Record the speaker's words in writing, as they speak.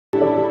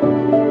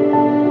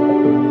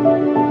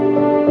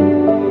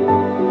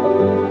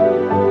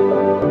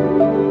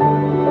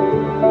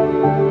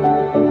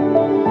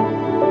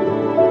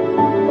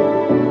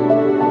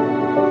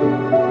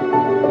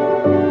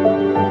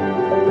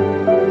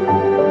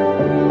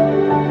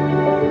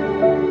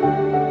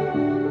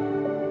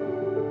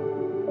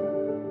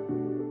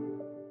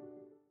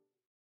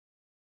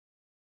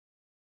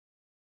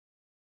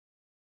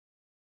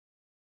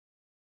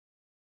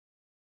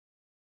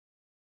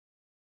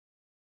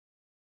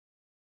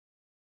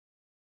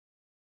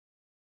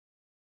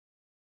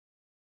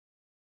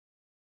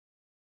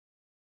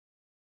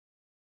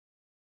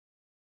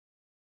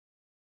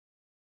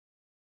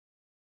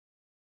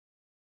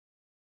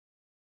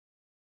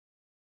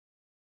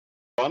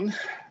everyone.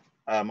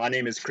 My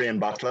name is Creon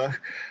Butler,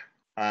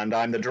 and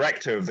I'm the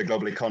Director of the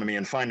Global Economy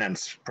and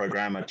Finance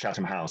Program at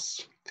Chatham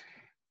House.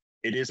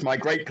 It is my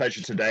great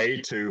pleasure today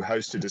to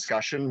host a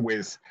discussion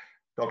with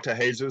Dr.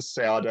 Jesús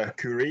Seade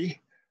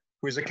Kuri,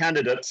 who is a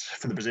candidate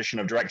for the position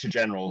of Director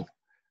General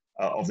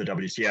of the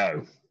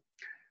WTO.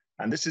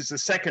 And this is the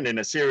second in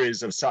a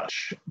series of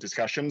such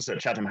discussions that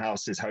Chatham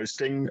House is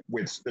hosting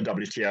with the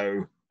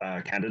WTO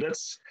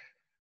candidates.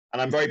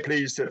 And I'm very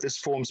pleased that this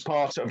forms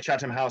part of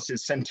Chatham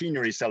House's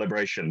centenary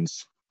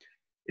celebrations.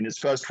 In its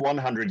first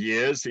 100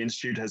 years, the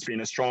Institute has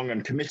been a strong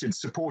and committed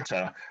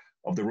supporter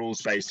of the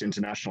rules-based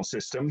international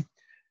system.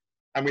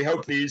 And we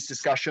hope these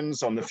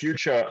discussions on the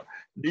future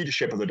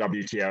leadership of the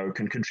WTO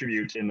can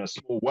contribute in a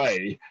small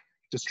way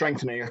to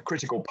strengthening a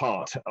critical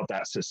part of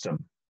that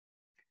system.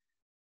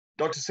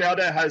 Dr.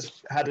 Seade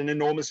has had an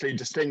enormously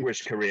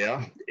distinguished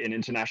career in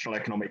international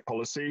economic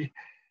policy.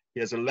 He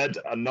has led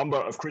a number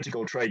of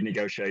critical trade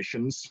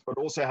negotiations, but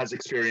also has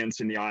experience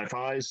in the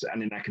IFIs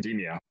and in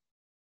academia.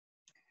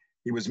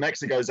 He was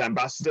Mexico's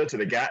ambassador to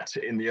the GATT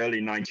in the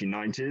early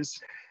 1990s,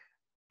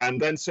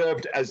 and then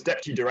served as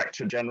Deputy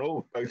Director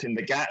General, both in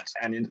the GATT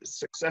and in the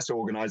successor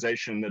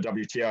organization, the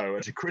WTO,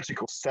 at a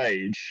critical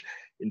stage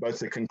in both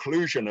the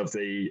conclusion of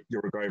the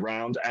Uruguay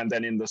round and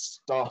then in the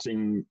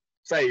starting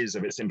phase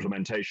of its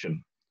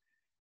implementation.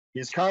 He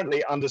is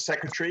currently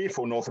Undersecretary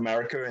for North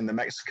America in the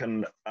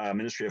Mexican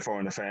Ministry of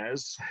Foreign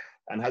Affairs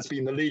and has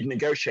been the lead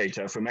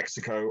negotiator for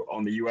Mexico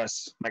on the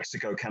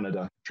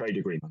US-Mexico-Canada trade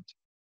agreement.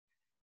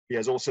 He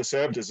has also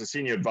served as a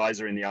senior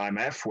advisor in the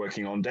IMF,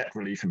 working on debt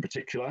relief in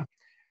particular.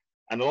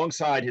 And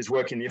alongside his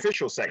work in the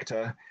official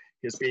sector,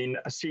 he has been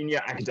a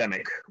senior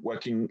academic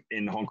working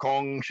in Hong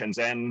Kong,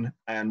 Shenzhen,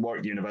 and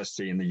Warwick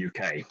University in the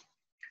UK.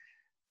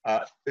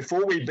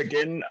 Before we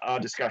begin our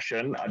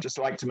discussion, I'd just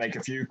like to make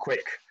a few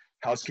quick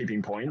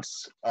housekeeping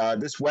points.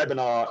 This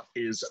webinar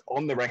is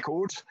on the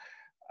record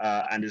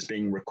and is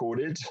being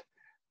recorded.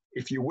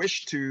 If you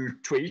wish to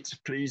tweet,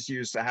 please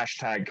use the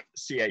hashtag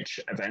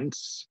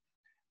 #CHEvents.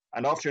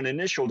 And after an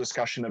initial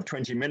discussion of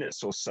 20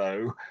 minutes or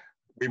so,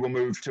 we will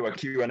move to a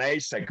Q&A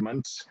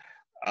segment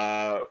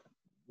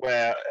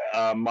where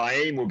my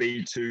aim will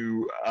be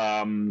to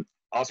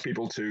ask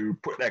people to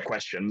put their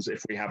questions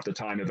if we have the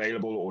time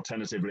available.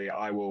 Alternatively,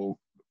 I will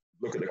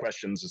look at the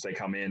questions as they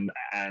come in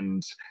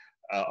and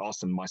ask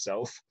them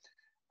myself.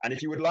 And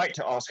if you would like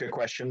to ask a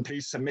question,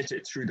 please submit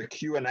it through the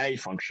Q&A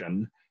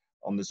function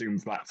on the Zoom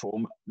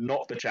platform,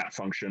 not the chat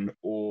function,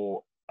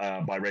 or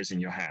by raising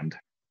your hand.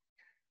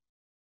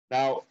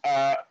 Now,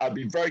 I'd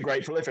be very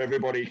grateful if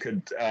everybody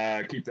could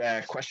keep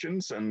their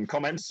questions and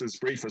comments as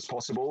brief as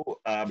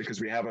possible,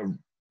 because we have a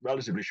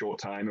relatively short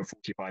time of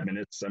 45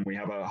 minutes and we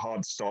have a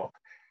hard stop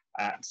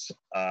at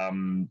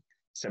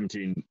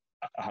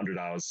 1700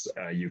 hours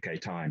UK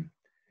time.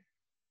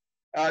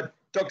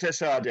 Dr.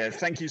 Seade,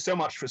 thank you so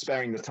much for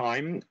sparing the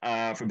time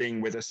for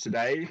being with us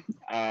today.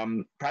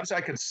 Perhaps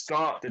I could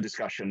start the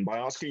discussion by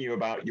asking you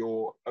about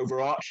your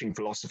overarching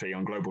philosophy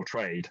on global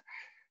trade.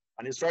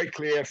 And it's very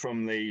clear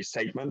from the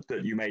statement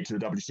that you made to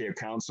the WTO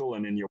Council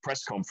and in your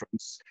press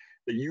conference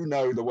that you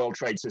know the world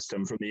trade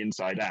system from the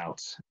inside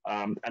out.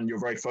 And you're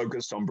very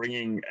focused on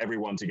bringing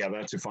everyone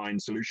together to find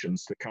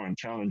solutions to current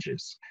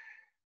challenges.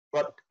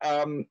 But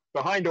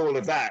behind all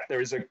of that,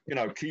 there is a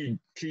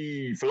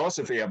key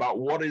philosophy about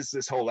what is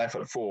this whole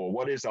effort for?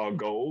 What is our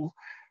goal?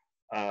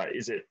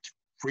 Is it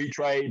free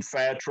trade,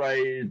 fair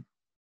trade,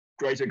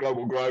 greater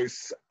global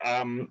growth?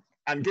 And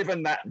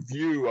given that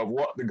view of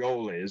what the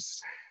goal is,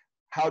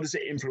 how does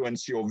it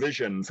influence your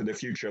vision for the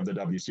future of the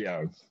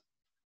WTO?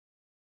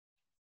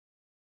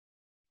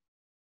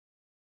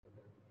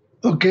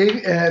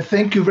 Okay,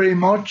 thank you very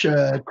much,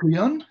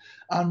 Creon.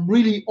 I'm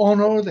really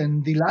honored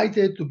and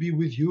delighted to be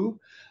with you.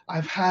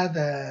 I've had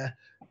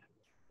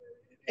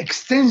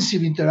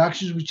extensive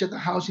interactions with Chatham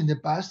House in the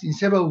past in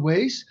several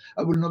ways.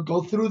 I will not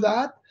go through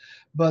that,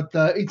 but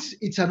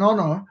it's an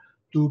honor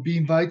to be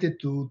invited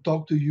to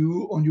talk to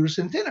you on your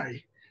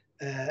centenary,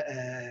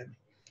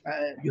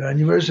 your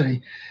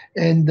anniversary.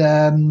 And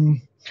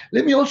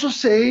let me also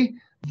say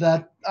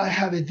that I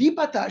have a deep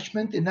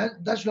attachment, and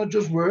that's not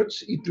just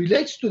words, it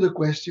relates to the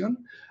question.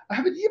 I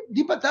have a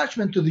deep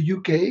attachment to the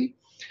UK.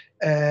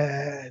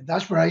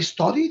 That's where I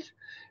studied.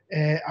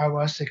 I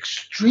was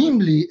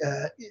extremely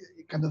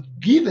kind of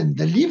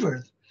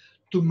delivered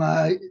to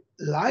my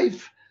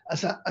life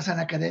as an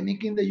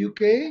academic in the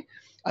UK.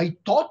 I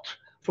taught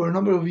for a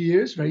number of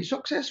years very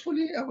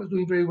successfully. I was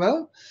doing very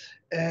well.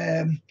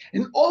 And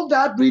all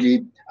that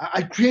really,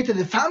 I created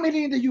a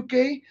family in the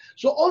UK.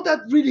 So all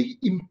that really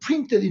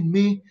imprinted in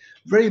me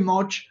very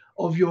much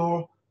of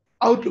your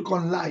outlook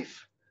on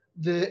life.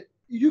 The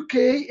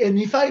UK, and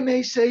if I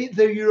may say,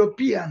 the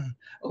European,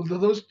 although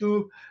those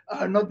two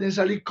are not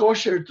necessarily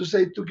kosher to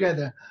say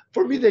together.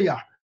 For me, they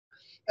are.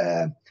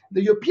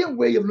 The European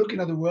way of looking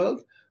at the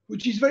world,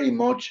 which is very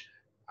much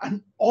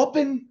an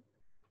open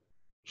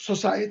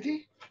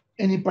society,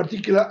 and in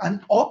particular,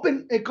 an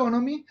open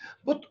economy,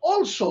 but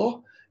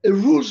also a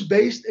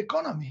rules-based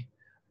economy,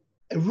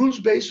 a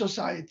rules-based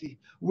society,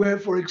 where,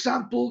 for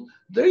example,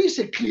 there is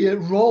a clear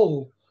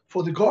role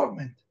for the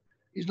government.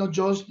 It's not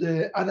just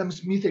the Adam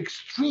Smith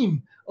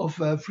extreme of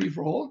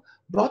free-for-all,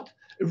 but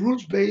a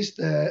rules-based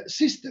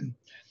system.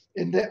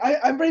 And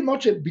I'm very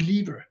much a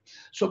believer.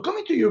 So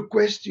coming to your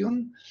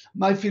question,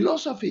 my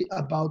philosophy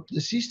about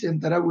the system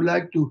that I would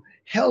like to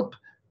help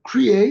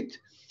create,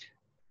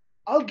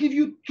 I'll give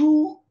you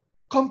two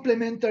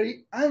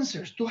complementary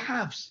answers, two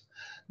halves.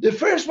 The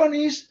first one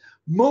is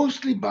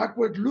mostly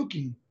backward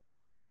looking.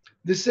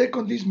 The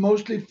second is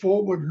mostly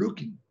forward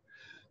looking.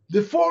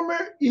 The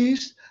former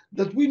is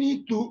that we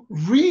need to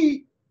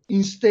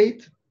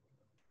reinstate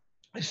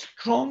a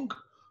strong,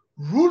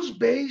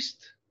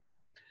 rules-based,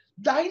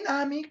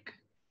 dynamic,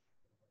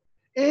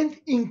 and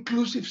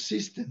inclusive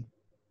system.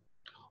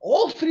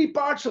 All three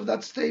parts of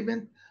that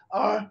statement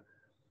are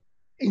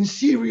in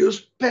serious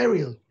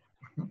peril,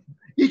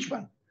 each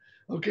one,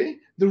 okay?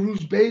 The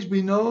rules-based,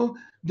 we know.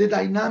 The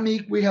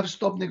dynamic, we have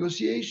stopped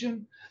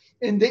negotiation.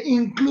 And the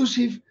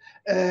inclusive,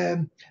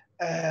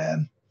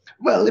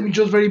 well, let me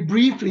just very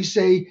briefly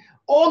say,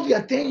 all the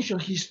attention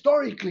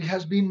historically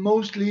has been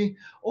mostly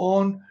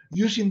on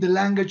using the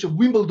language of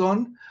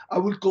Wimbledon, I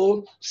would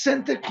call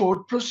center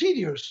court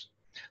procedures.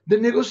 The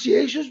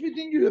negotiations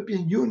between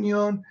European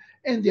Union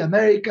and the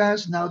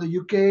Americas, now the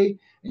UK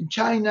and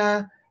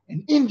China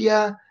and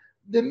India,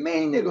 the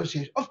main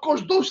negotiations. Of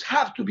course, those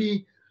have to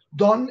be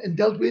done and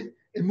dealt with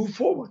and move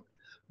forward.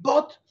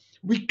 But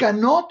we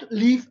cannot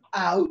leave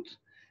out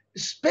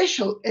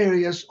special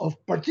areas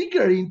of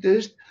particular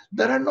interest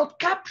that are not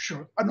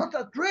captured, are not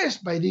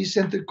addressed by these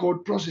center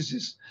court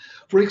processes.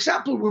 For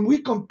example, when we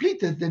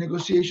completed the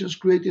negotiations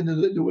creating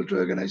the World Trade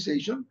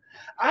Organization,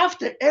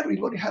 after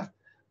everybody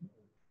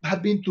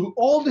had been to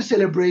all the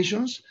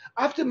celebrations,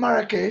 after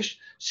Marrakesh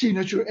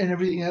signature and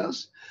everything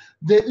else,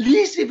 the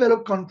least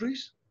developed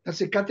countries,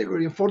 that's a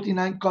category of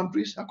 49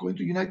 countries according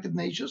to United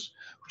Nations,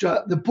 which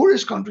are the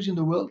poorest countries in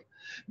the world,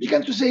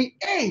 began to say,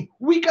 hey,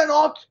 we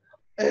cannot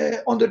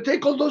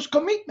undertake all those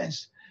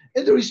commitments.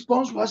 And the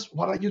response was,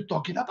 what are you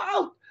talking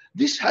about?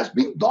 This has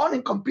been done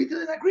and completed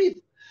and agreed.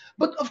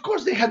 But of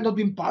course, they had not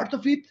been part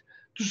of it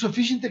to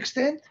sufficient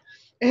extent.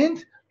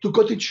 And to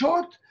cut it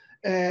short,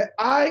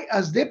 I,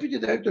 as Deputy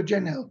Director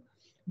General,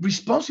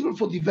 responsible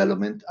for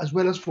development as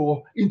well as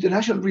for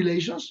international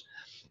relations,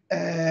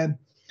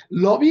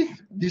 lobbied,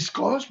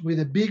 discussed with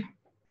the big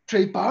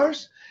trade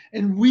powers,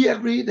 and we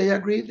agreed, they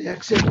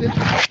accepted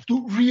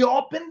to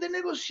reopen the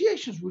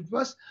negotiations, which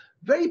was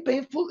very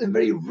painful and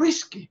very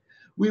risky.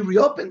 We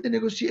reopened the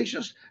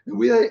negotiations, and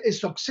we had a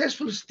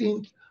successful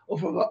stint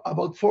of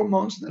about 4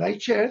 months that I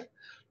chaired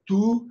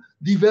to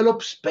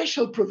develop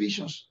special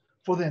provisions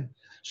for them.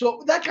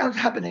 So that cannot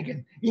happen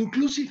again.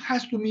 Inclusive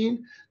has to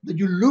mean that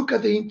you look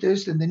at the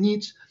interests and the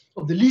needs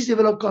of the least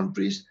developed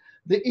countries,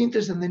 the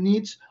interests and the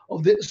needs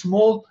of the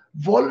small,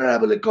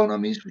 vulnerable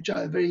economies, which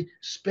are a very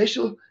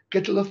special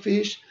kettle of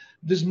fish,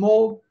 the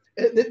small,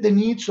 the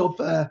needs of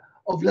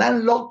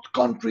landlocked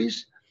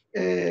countries,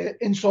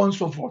 and so on and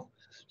so forth.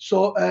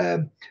 So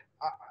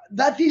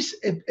that is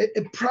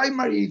a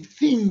primary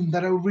theme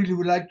that I really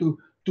would like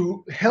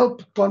to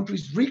help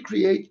countries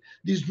recreate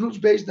this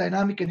rules-based,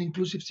 dynamic, and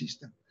inclusive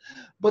system.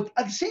 But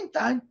at the same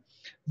time,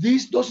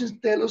 this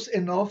doesn't tell us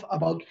enough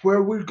about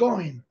where we're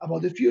going,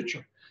 about the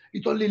future.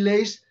 It only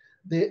lays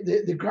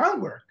the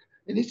groundwork,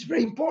 and it's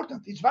very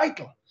important, it's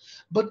vital.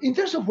 But in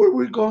terms of where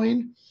we're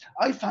going,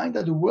 I find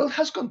that the world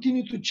has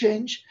continued to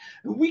change.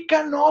 We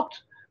cannot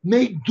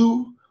make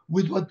do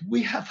with what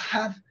we have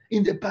had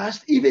in the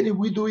past, even if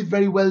we do it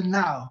very well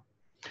now.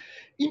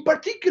 In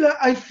particular,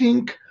 I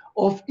think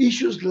of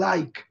issues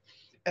like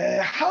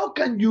how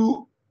can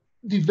you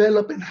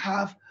develop and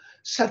have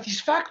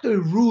satisfactory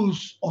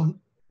rules on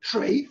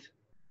trade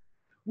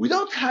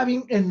without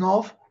having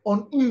enough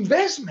on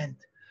investment,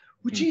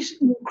 which is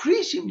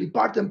increasingly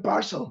part and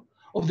parcel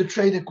of the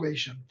trade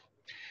equation.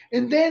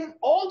 And then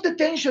all the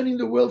tension in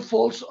the world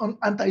falls on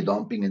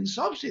anti-dumping and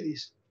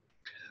subsidies.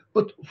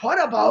 But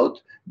what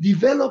about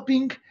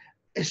developing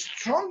a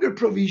stronger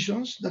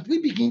provisions that we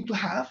begin to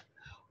have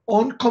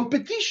on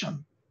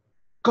competition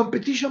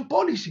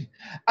policy,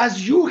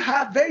 as you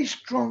have very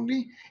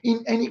strongly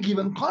in any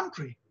given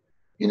country?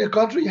 In a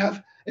country, you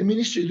have a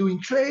ministry doing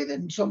trade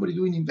and somebody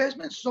doing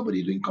investments,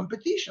 somebody doing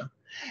competition.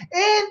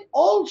 And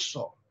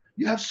also,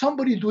 you have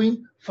somebody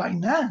doing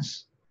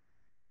finance.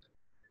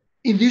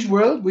 In this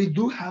world, we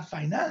do have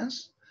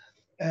finance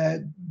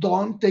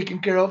taken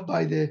care of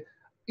by the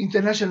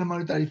International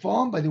Monetary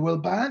Fund, by the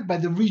World Bank, by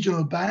the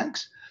regional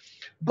banks.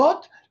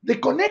 But the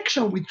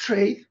connection with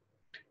trade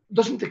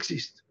doesn't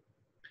exist.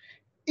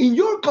 In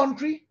your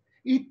country,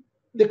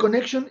 the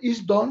connection is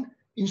done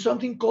in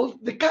something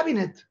called the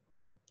cabinet.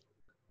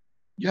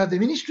 You have the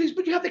ministries,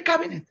 but you have the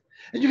cabinet.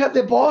 And you have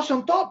the boss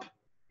on top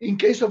in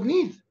case of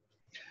need.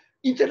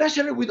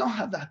 Internationally, we don't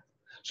have that.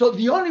 So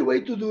the only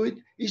way to do it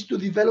is to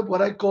develop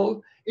what I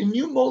call a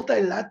new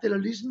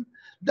multilateralism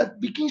that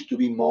begins to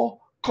be more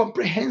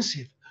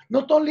comprehensive,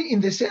 not only in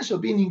the sense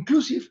of being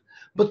inclusive,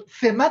 but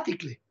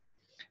thematically.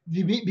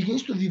 It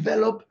begins to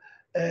develop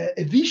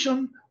a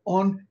vision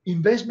on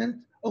investment,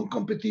 on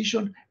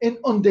competition, and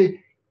on the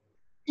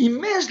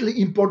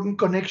immensely important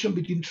connection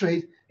between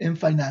trade and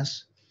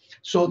finance.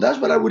 So that's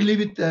what I would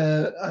leave it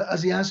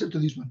as the answer to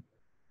this one.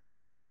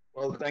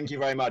 Well, thank you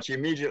very much. You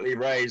immediately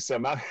raised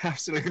some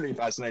absolutely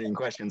fascinating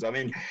questions. I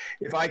mean,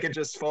 if I could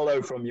just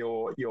follow from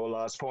your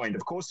last point,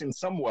 of course, in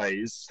some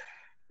ways,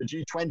 the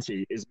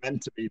G20 is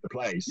meant to be the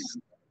place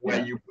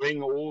where you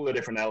bring all the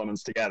different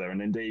elements together.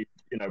 And indeed,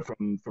 you know,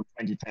 from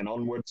 2010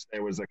 onwards,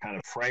 there was a kind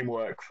of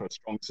framework for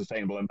strong,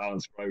 sustainable, and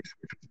balanced growth,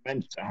 which was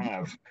meant to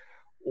have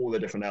all the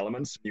different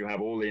elements. You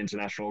have all the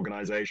international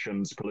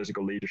organizations,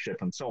 political leadership,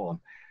 and so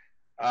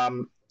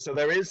on. So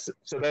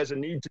there's a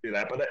need to do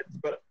that,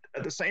 but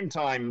at the same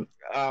time,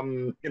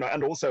 you know,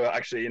 and also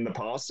actually in the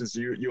past, as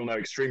you'll know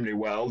extremely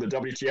well, the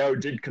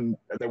WTO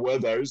there were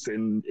those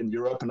in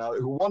Europe and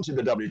who wanted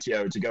the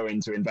WTO to go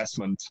into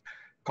investment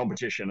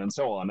competition and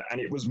so on. And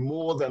it was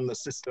more than the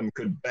system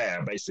could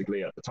bear,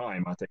 basically, at the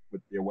time, I think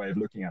would be a way of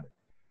looking at it.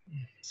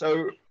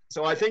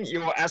 So I think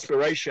your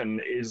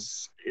aspiration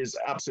is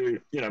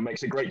absolute, you know,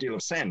 makes a great deal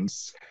of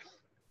sense.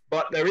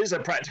 But there is a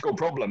practical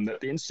problem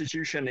that the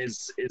institution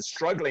is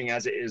struggling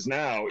as it is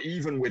now,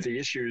 even with the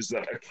issues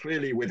that are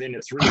clearly within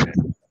its remit.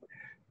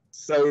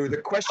 So the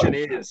question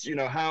is, you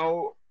know,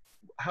 how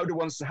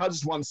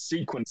does one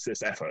sequence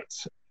this effort?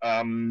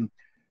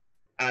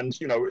 And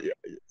you know,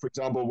 for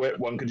example,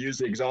 one could use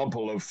the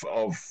example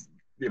of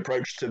the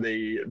approach to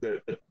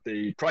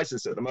the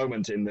crisis at the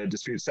moment in the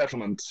dispute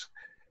settlement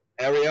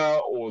area,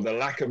 or the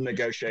lack of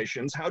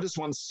negotiations. How does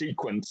one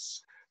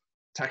sequence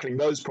tackling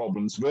those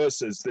problems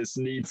versus this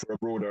need for a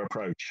broader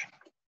approach?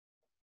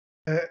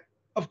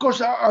 Of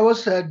course, I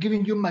was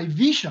giving you my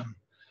vision,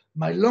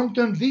 my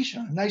long-term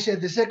vision. And I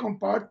said the second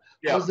part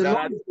was the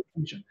long-term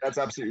vision. That's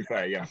absolutely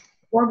fair, yeah.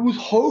 One would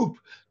hope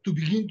to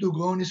begin to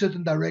go in a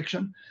certain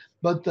direction,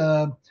 but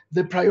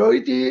the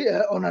priority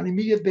on an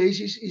immediate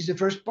basis is the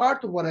first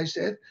part of what I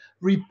said,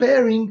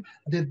 repairing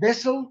the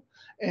vessel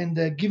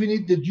and giving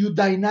it the due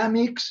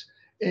dynamics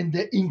and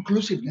the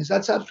inclusiveness.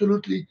 That's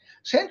absolutely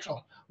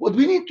central. What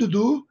we need to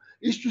do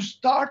is to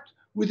start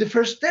with the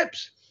first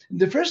steps. And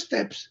the first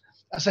steps,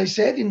 as I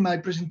said in my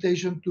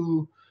presentation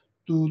to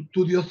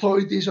the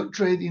authorities of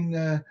trade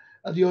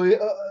at the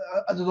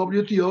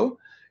WTO,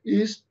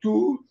 is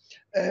to,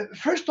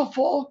 first of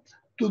all,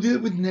 to deal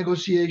with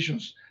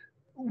negotiations.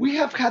 We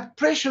have had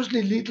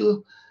preciously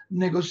little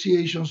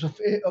negotiations of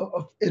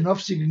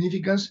enough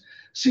significance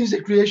since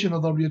the creation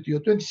of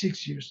WTO,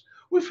 26 years.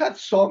 We've had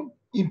some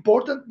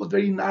important but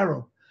very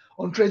narrow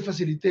on trade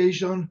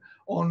facilitation,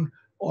 on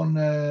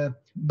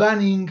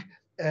banning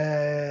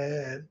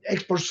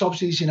export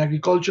subsidies in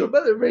agriculture,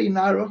 but they're very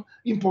narrow,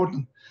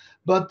 important.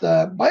 But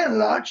by and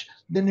large,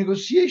 the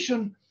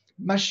negotiation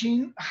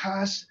machine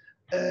has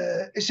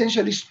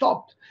essentially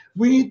stopped.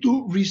 We need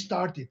to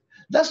restart it.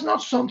 That's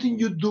not something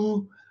you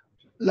do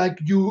like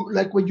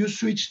when you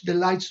switch the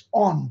lights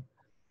on.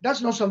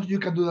 That's not something you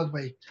can do that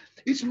way.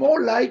 It's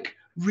more like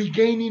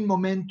regaining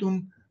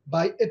momentum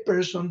by a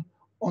person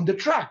on the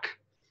track.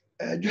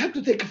 You have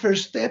to take a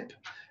first step,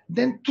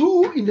 then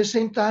 2 in the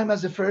same time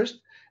as the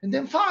first, and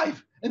then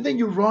 5, and then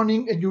you're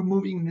running and you're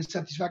moving in a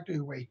satisfactory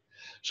way.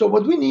 So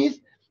what we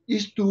need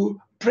is to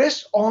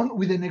press on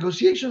with the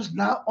negotiations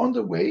now on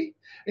the way,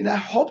 and I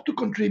hope to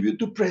contribute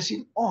to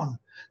pressing on.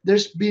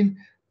 There's been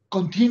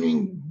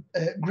continuing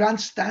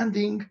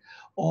grandstanding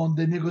on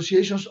the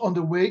negotiations on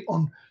the way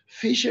on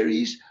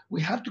fisheries.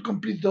 We have to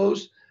complete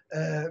those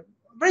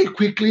very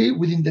quickly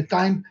within the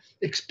time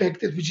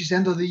expected, which is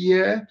end of the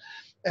year.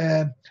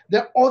 There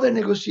are other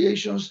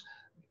negotiations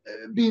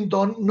being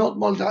done not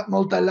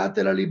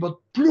multilaterally but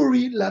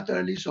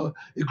plurilaterally, so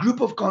a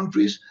group of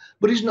countries,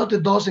 but it's not a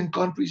dozen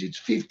countries, it's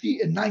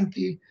 50 and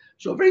 90,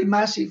 so very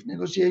massive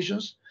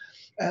negotiations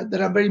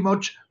that I'm very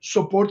much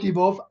supportive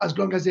of, as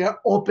long as they are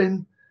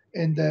open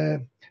and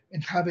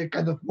have a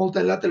kind of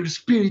multilateral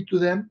spirit to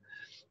them.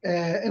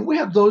 And we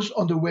have those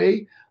on the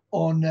way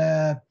on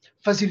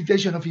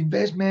facilitation of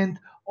investment,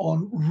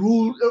 on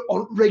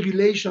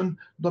regulation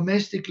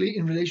domestically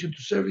in relation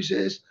to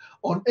services,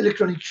 on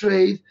electronic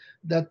trade,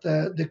 that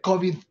the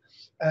COVID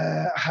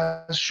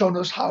has shown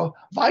us how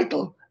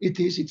vital it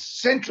is. It's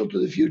central to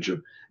the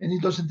future, and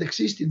it doesn't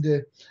exist in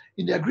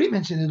the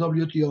agreements in the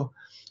WTO.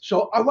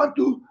 So I want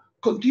to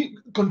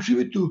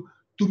contribute to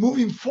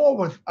moving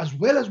forward as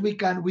well as we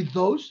can with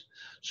those,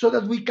 so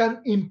that we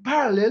can in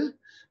parallel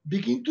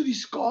begin to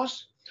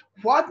discuss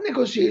what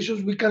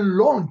negotiations we can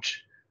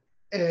launch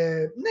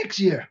next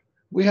year.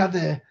 We have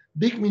the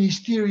big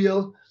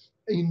ministerial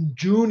in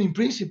June, in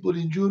principle,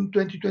 in June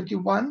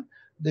 2021,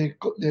 the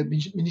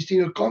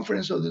ministerial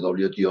conference of the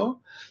WTO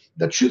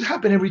that should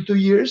happen every 2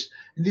 years.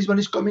 And this one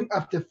is coming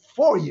after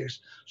 4 years.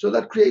 So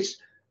that creates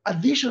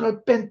additional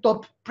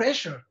pent-up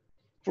pressure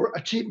for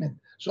achievement.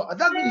 So at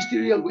that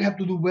ministerial, we have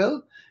to do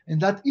well. And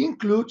that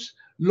includes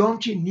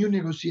launching new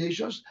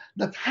negotiations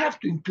that have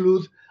to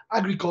include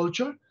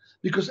agriculture,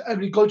 because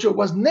agriculture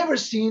was never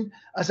seen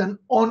as an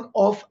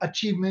on-off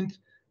achievement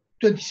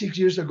 26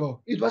 years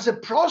ago. It was a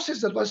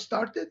process that was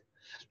started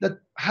that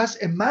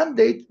has a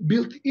mandate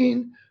built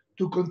in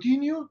to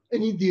continue,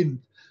 and it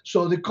didn't.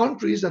 So the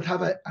countries that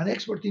have an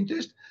export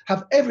interest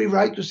have every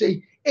right to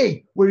say,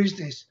 hey, where is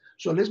this?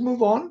 So let's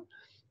move on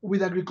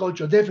with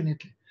agriculture,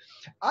 definitely.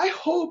 I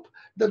hope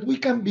that we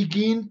can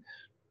begin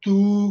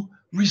to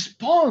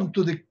respond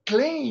to the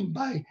claim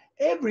by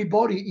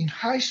everybody in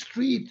High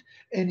Street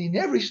and in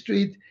every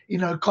street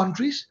in our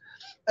countries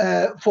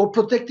for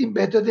protecting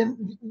better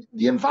than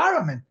the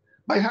environment.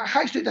 By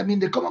High Street, I mean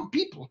the common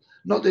people,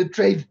 not the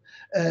trade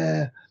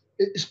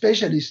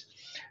specialists.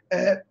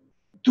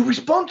 To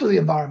respond to the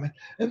environment.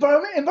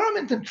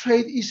 Environment and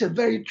trade is a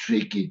very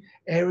tricky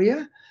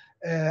area.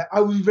 I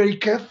will be very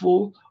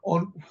careful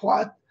on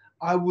what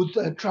I would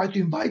try to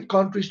invite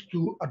countries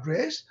to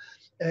address.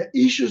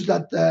 Issues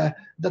that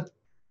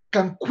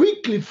can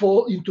quickly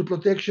fall into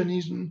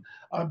protectionism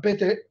are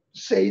better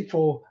saved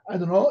for, I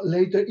don't know,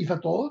 later, if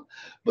at all.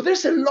 But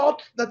there's a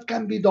lot that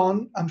can be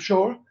done, I'm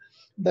sure,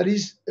 that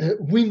is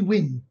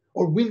win-win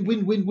or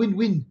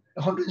win-win-win-win-win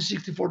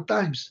 164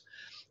 times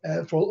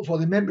for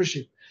the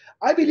membership.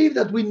 I believe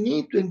that we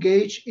need to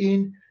engage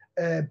in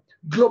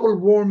global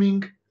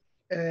warming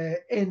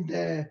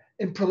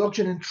and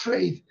production and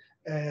trade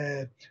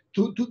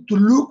to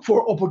look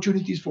for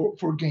opportunities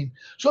for gain.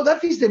 So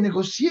that is the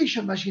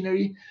negotiation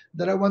machinery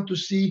that I want to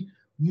see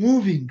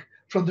moving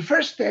from the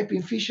first step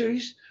in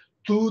fisheries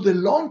to the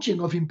launching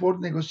of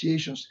important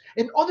negotiations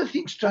and other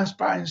things,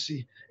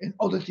 transparency and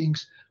other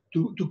things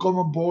to come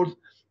on board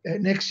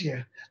next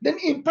year. Then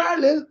in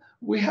parallel,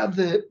 we have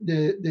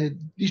the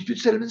dispute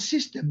settlement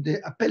system, the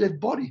appellate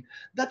body.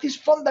 That is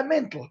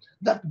fundamental.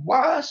 That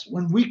was,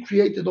 when we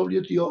created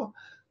WTO,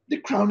 the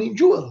crowning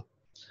jewel.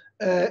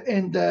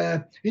 And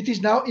it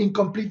is now in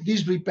complete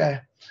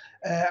disrepair.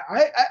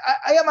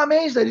 I am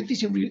amazed that it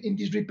is in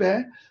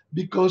disrepair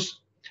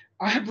because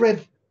I have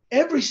read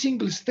every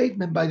single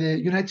statement by the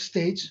United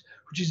States,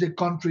 which is the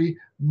country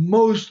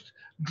most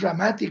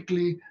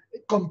dramatically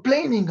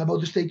complaining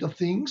about the state of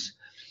things.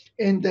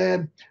 And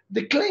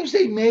the claims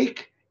they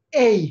make,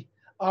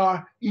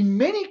 are in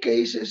many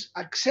cases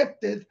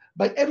accepted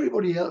by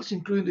everybody else,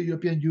 including the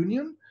European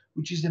Union,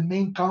 which is the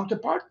main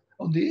counterpart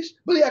on this.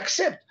 But they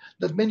accept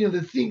that many of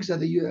the things that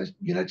the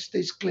United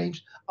States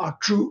claims are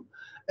true.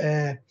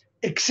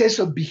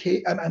 Excessive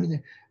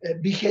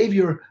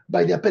behavior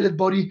by the appellate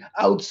body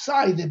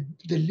outside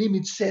the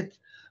limits set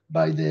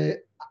by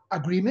the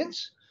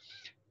agreements.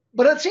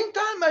 But at the same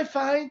time, I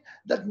find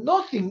that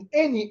nothing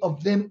any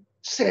of them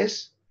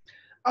says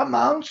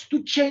amounts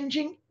to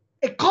changing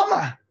a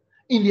comma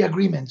in the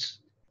agreements.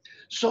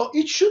 So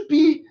it should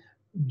be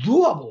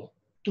doable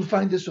to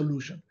find a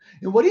solution.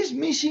 And what is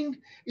missing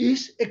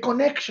is a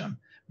connection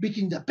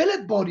between the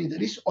appellate body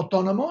that is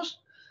autonomous,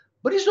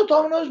 but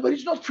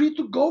it's not free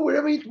to go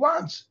wherever it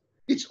wants.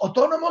 It's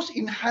autonomous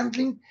in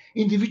handling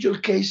individual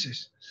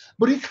cases,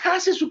 but it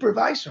has a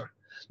supervisor.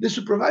 The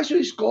supervisor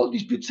is called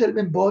dispute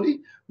settlement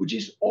body, which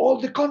is all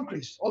the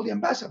countries, all the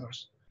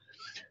ambassadors.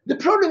 The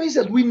problem is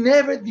that we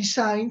never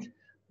designed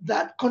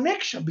that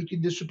connection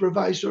between the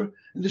supervisor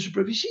and the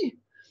supervisee.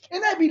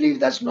 And I believe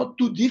that's not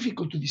too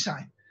difficult to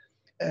design.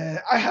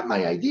 I have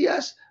my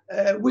ideas.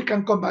 We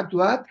can come back to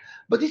that.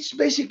 But it's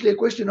basically a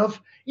question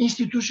of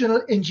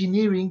institutional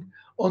engineering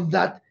on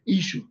that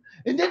issue.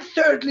 And then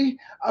thirdly,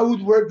 I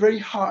would work very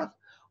hard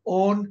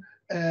on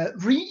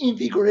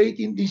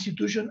reinvigorating the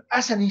institution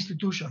as an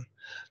institution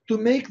to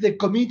make the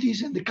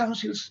committees and the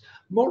councils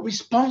more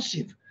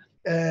responsive.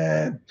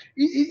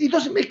 It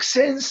doesn't make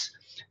sense.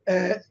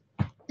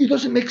 It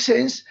doesn't make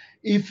sense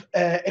if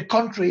a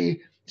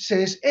country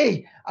says,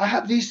 "Hey, I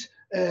have this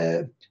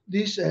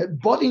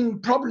budding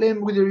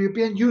problem with the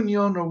European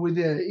Union or with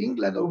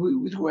England or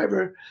with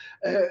whoever,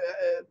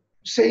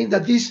 saying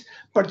that this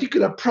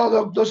particular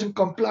product doesn't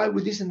comply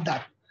with this and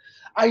that.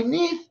 I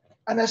need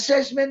an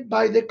assessment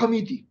by the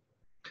committee."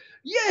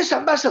 Yes,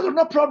 Ambassador,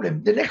 no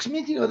problem. The next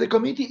meeting of the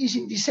committee is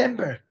in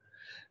December.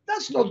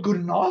 That's not good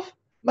enough.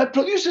 My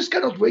producers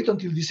cannot wait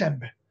until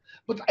December.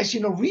 But I see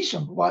no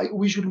reason why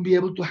we shouldn't be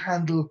able to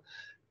handle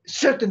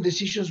certain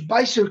decisions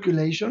by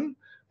circulation,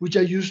 which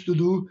I used to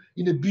do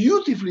in a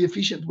beautifully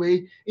efficient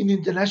way in the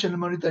International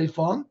Monetary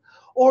Fund,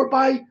 or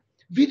by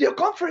video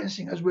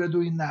conferencing, as we're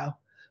doing now.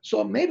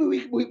 So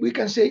maybe we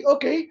can say,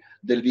 okay,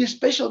 there'll be a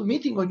special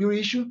meeting on your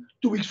issue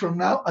 2 weeks from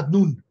now at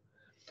noon.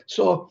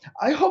 So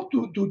I hope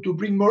to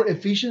bring more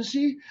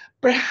efficiency,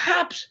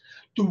 perhaps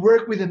to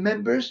work with the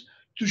members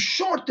to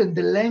shorten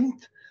the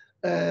length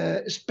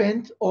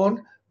spent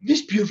on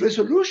dispute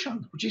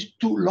resolution, which is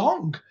too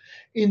long.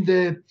 In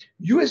the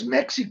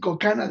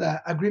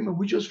US-Mexico-Canada agreement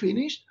we just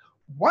finished,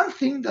 one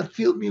thing that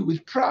filled me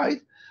with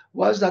pride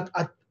was that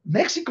at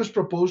Mexico's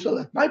proposal,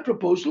 at my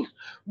proposal,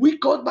 we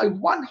cut by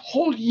 1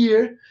 whole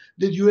year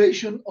the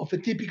duration of a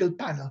typical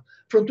panel,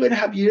 from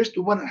 2.5 years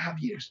to 1.5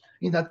 years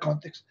in that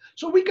context.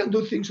 So we can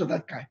do things of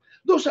that kind.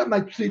 Those are my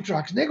 3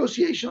 tracks: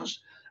 negotiations,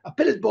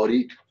 appellate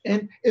body,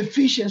 and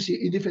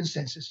efficiency in different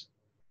senses.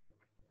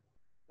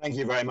 Thank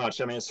you very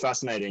much. I mean, it's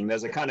fascinating.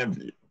 There's a kind of,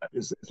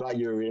 it's like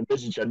you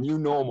envisage a new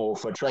normal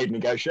for trade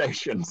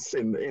negotiations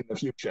in the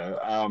future,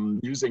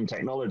 using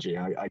technology,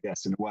 I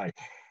guess, in a way.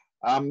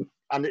 And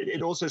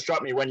it also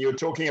struck me when you were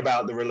talking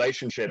about the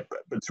relationship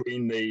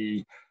between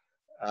the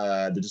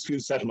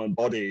dispute settlement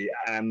body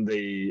and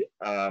the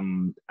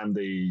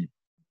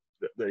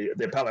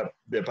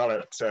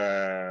appellate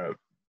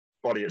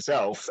body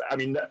itself. I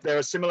mean, there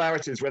are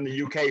similarities when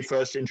the UK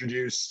first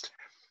introduced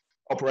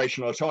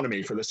operational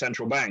autonomy for the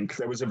central bank.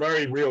 There was a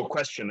very real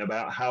question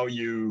about how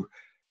you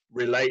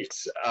relate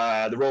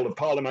the role of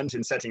Parliament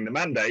in setting the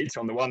mandate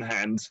on the one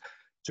hand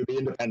to the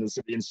independence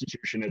of the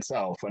institution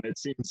itself. And it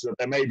seems that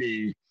there may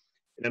be,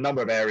 in a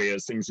number of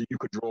areas, things that you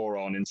could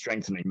draw on in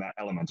strengthening that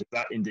element, if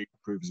that indeed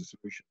proves a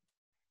solution.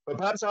 But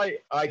perhaps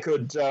I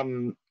could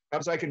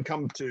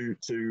come to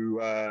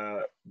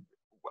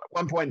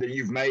one point that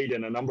you've made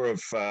in a number of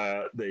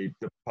the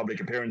public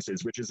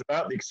appearances, which is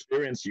about the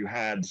experience you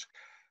had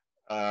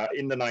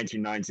in the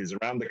 1990s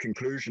around the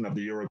conclusion of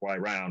the Uruguay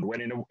round,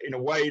 when in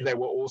a way there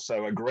were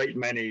also a great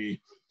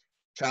many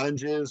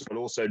challenges, but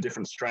also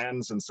different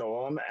strands and so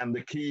on. And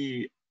the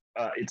key,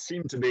 it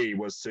seemed to be,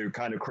 was to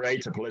kind of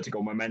create a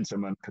political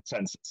momentum and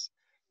consensus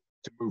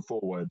to move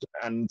forward.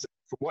 And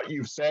from what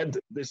you've said,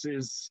 this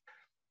is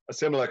a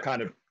similar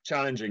kind of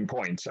challenging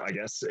point, I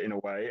guess, in a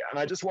way. And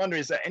I just wonder,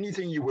 is there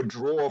anything you would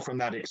draw from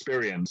that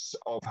experience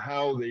of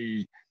how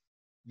the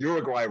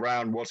Uruguay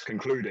round was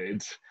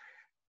concluded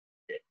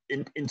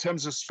in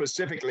terms of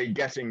specifically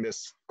getting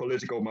this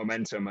political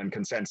momentum and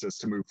consensus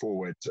to move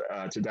forward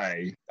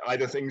today,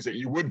 either things that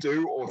you would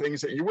do or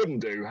things that you wouldn't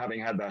do, having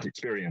had that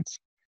experience?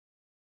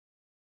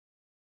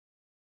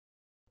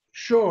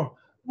 Sure.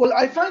 Well,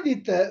 I find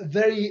it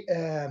very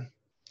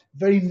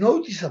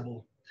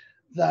noticeable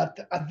that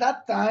at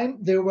that time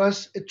there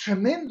was a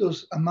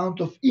tremendous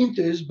amount of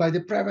interest by the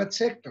private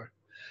sector.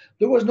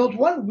 There was not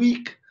 1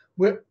 week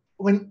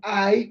when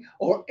I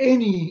or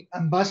any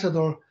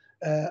ambassador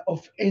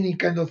of any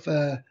kind of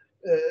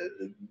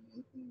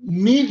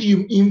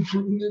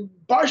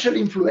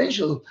partially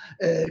influential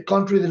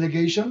country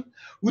delegation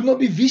would not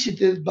be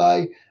visited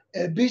by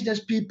business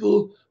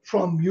people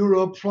from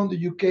Europe, from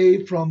the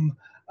UK, from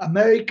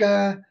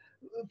America,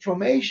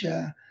 from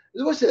Asia.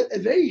 There was a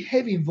very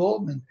heavy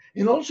involvement,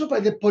 and also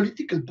by the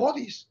political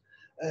bodies.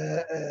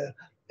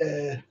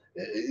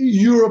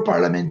 Euro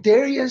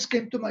parliamentarians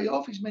came to my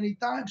office many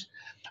times.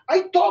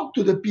 I talked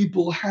to the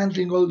people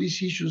handling all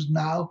these issues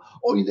now,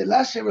 or in the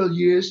last several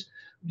years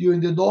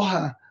during the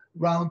Doha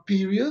round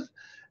period,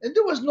 and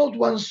there was not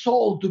one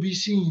soul to be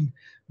seen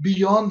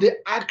beyond the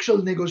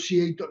actual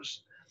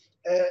negotiators.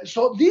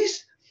 So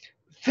this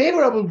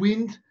favorable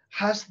wind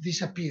has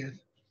disappeared.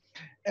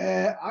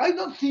 I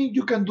don't think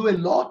you can do a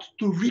lot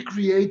to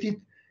recreate it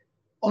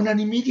on an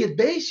immediate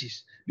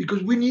basis,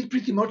 because we need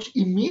pretty much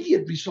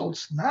immediate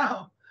results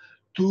now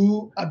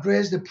to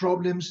address the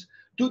problems,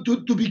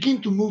 to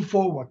begin to move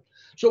forward.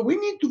 So we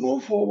need to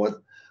move forward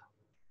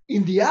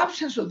in the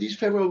absence of these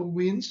favorable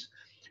winds,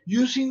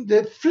 using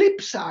the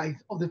flip side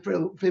of the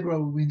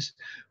favorable winds,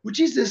 which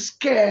is the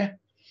scare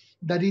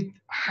that it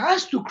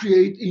has to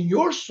create in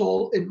your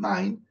soul and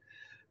mind,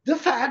 the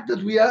fact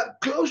that we are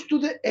close to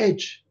the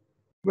edge,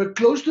 we're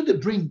close to the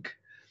brink,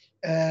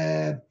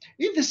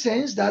 in the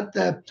sense that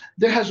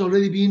there has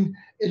already been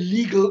a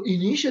legal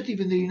initiative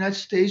in the United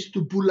States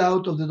to pull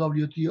out of the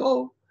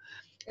WTO,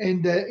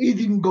 and it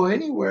didn't go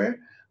anywhere.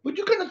 But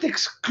you cannot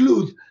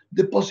exclude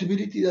the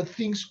possibility that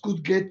things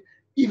could get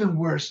even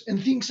worse,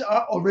 and things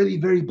are already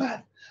very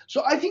bad.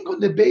 So I think on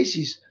the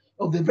basis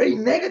of the very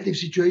negative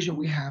situation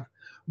we have,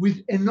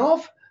 with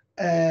enough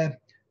of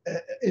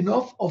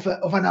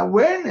an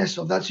awareness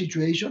of that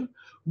situation,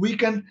 we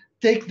can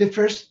take the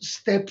first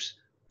steps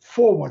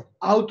forward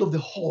out of the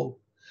hole.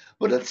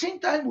 But at the same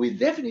time, we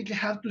definitely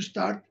have to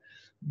start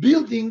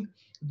building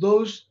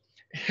those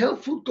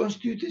helpful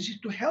constituencies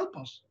to help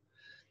us.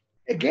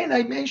 Again,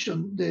 I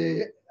mentioned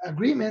the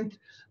agreement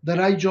that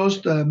I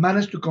just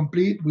managed to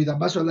complete with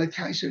Ambassador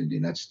Lighthizer in the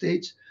United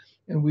States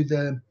and with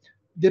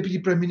Deputy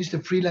Prime Minister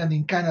Freeland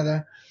in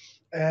Canada.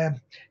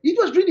 It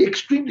was really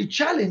extremely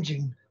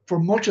challenging for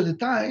much of the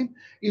time.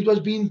 It was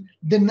being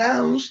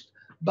denounced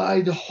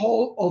by the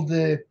whole of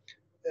the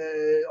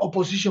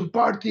opposition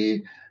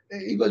party.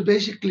 It was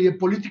basically a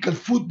political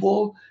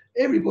football.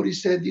 Everybody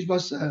said this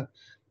was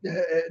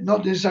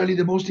not necessarily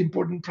the most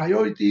important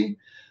priority.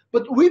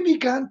 But we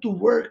began to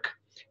work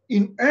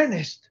in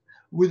earnest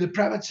with the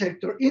private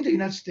sector in the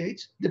United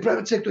States. The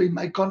private sector in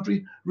my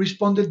country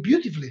responded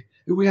beautifully.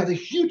 We had a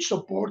huge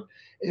support,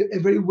 a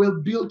very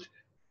well-built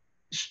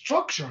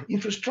structure,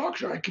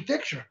 infrastructure,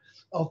 architecture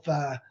of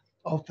a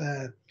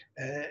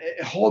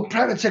whole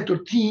private sector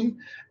team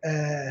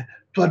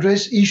to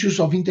address issues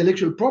of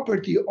intellectual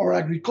property or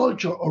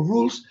agriculture or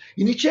rules.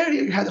 In each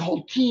area, you had a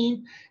whole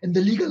team and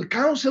the legal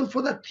counsel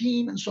for that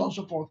team and so on and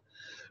so forth.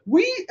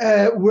 We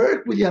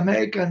worked with the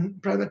American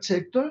private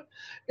sector,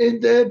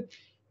 and it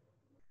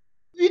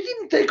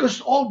didn't take us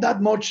all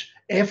that much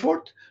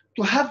effort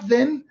to have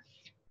them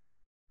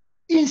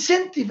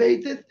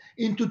incentivized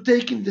into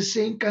taking the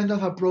same kind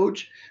of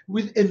approach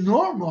with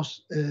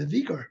enormous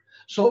vigor.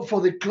 So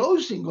for the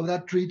closing of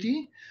that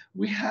treaty,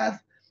 we had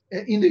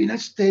in the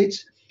United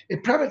States a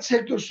private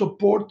sector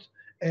support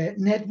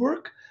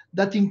network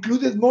that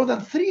included more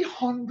than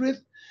 300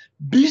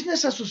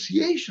 business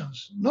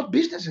associations, not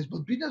businesses,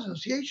 but business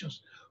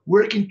associations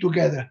working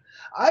together.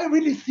 I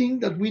really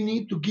think that we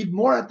need to give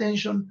more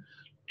attention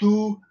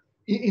to,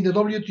 in the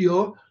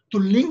WTO, to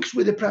links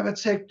with the private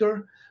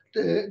sector,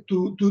 to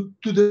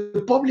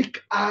the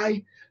public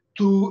eye,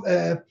 to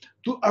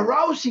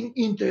arousing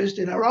interest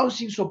and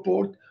arousing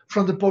support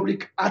from the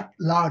public at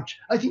large.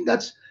 I think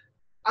that's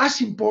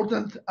as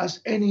important as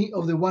any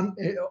of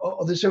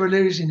the several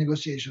areas in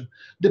negotiation.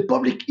 The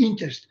public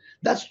interest,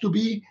 that's to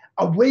be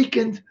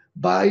awakened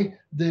by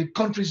the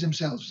countries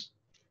themselves.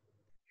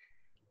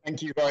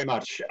 Thank you very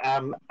much.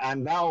 And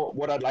now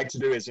what I'd like to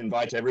do is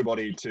invite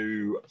everybody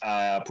to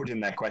put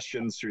in their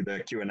questions through the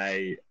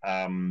Q&A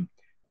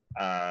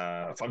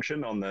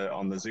function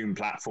on the Zoom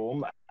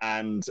platform.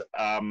 And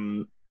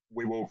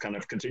we will kind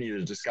of continue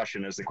the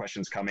discussion as the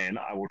questions come in.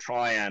 I will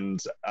try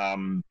and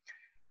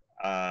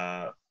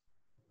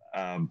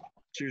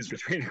choose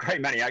between a great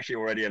many. Actually,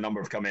 already a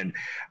number have come in.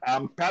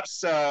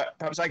 Perhaps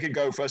I could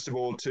go first of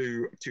all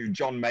to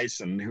John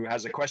Mason, who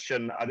has a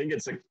question. I think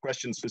it's a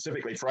question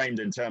specifically framed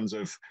in terms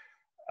of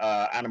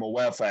animal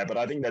welfare, but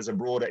I think there's a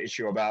broader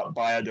issue about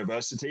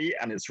biodiversity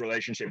and its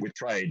relationship with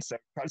trade. So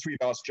perhaps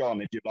we'd ask John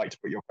if you'd like to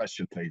put your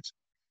question, please.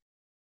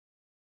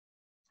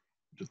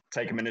 Just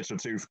take a minute or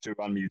two to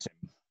unmute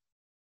him.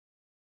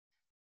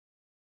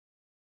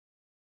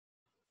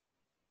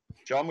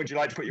 John, would you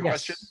like to put your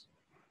question?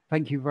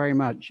 Thank you very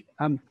much.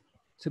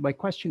 So my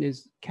question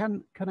is,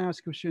 can I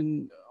ask a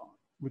question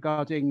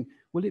regarding,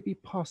 will it be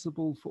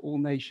possible for all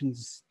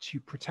nations to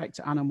protect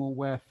animal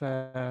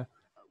welfare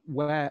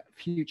where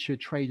future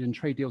trade and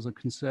trade deals are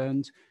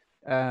concerned?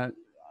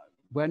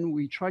 When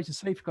we try to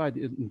safeguard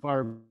the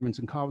environment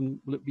and carbon,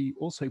 will it be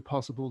also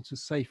possible to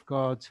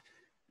safeguard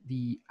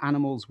the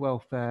animals'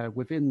 welfare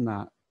within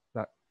that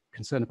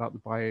concern about the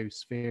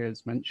biosphere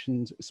as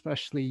mentioned,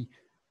 especially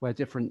where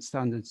different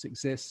standards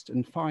exist?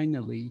 And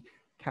finally,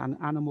 can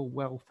animal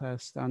welfare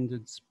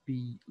standards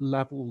be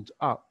leveled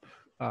up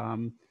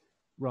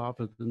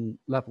rather than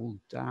leveled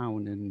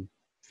down in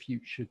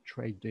future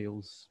trade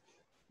deals,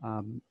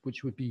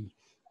 which would be,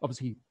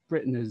 obviously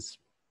Britain is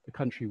a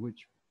country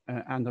which,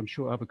 and I'm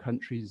sure other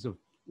countries are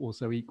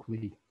also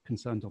equally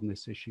concerned on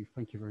this issue.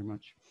 Thank you very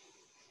much.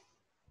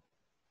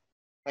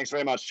 Thanks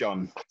very much,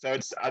 John. So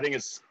I think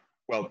it's,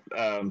 well,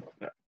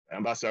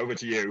 Ambassador, over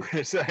to you.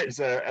 It's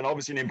an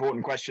obviously an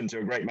important question to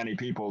a great many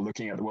people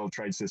looking at the world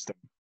trade system.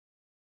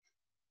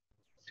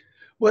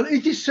 Well,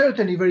 it is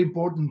certainly very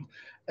important.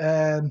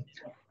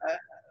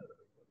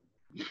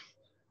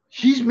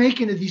 He's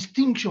making a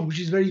distinction, which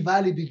is very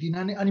valid between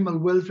animal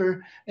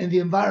welfare and the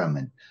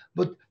environment.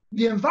 But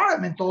the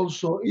environment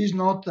also is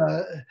not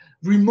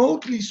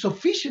remotely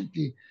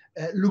sufficiently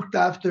looked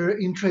after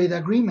in trade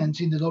agreements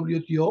in the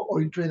WTO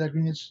or in trade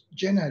agreements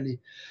generally.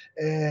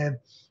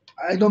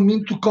 I don't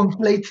mean to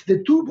conflate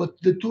the two,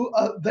 but the two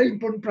are very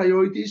important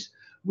priorities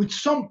with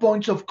some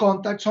points of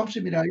contact, some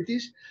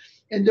similarities.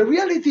 And the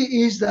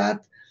reality is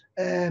that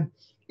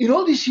in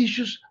all these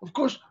issues, of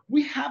course,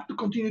 we have to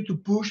continue to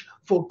push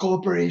for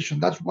cooperation.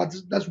 That's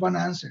one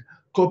answer.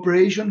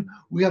 Cooperation.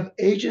 We have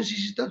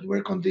agencies that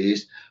work on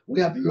this. We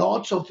have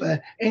lots of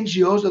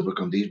NGOs that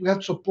work on this. We have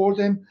to support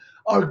them.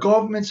 Our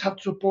governments have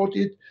to support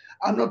it.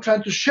 I'm not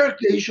trying to shirk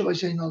the issue by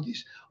saying all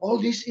this. All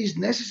this is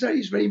necessary,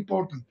 it's very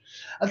important.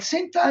 At the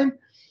same time,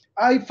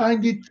 I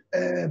find it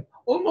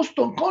almost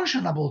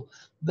unconscionable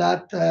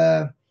that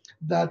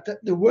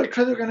the World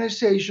Trade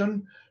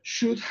Organization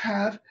should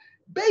have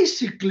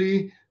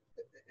basically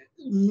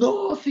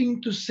nothing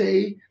to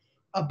say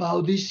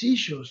about these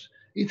issues.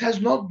 It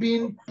has not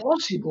been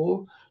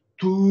possible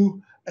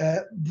to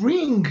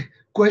bring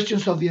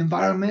questions of the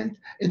environment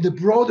and the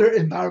broader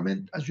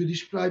environment, as you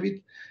describe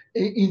it,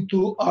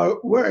 into our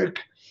work.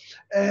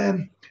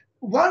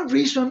 One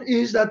reason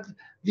is that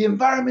the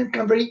environment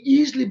can very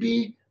easily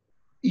be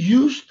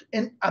used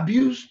and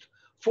abused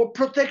for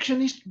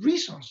protectionist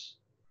reasons.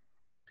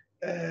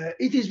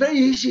 It is very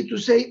easy to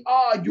say,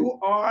 you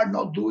are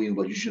not doing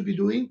what you should be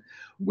doing,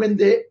 when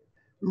the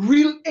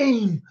real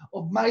aim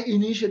of my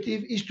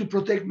initiative is to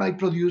protect my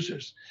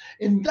producers.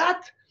 And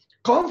that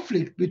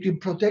conflict between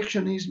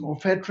protectionism or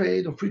fair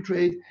trade or free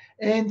trade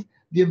and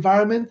the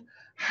environment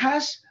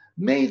has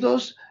made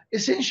us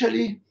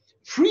essentially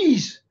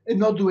freeze and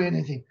not do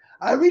anything.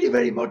 I really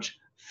very much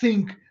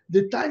think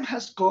the time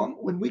has come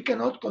when we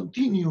cannot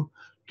continue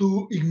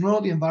to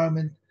ignore the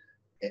environment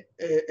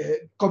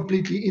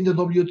completely in the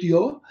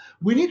WTO.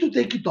 We need to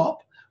take it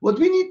up. What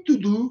we need to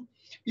do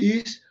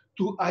is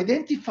to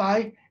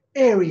identify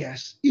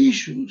areas,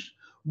 issues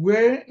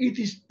where it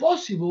is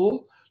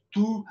possible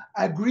to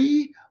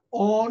agree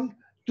on,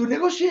 to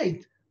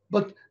negotiate.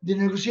 But the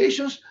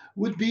negotiations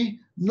would be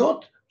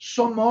not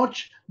so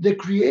much the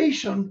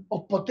creation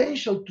of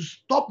potential to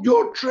stop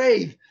your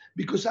trade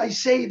because I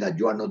say that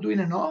you are not doing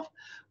enough,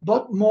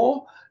 but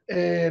more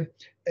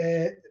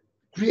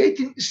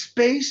creating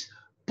space,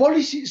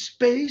 policy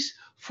space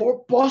for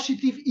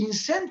positive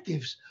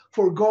incentives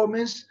for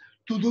governments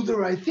to do the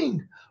right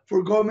thing.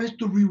 for governments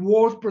to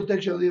reward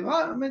protection of the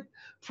environment,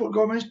 for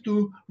governments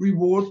to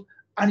reward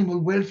animal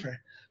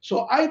welfare.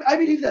 So I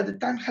believe that the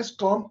time has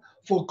come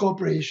for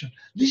cooperation.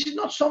 This is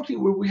not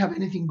something where we have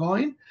anything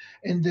going,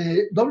 and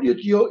the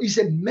WTO is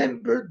a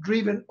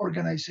member-driven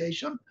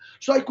organization.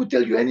 So I could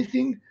tell you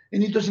anything,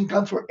 and it doesn't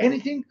count for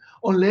anything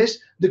unless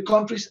the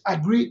countries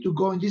agree to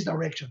go in this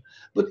direction.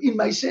 But in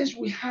my sense,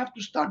 we have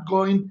to start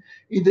going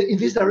in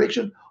this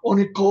direction on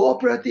a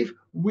cooperative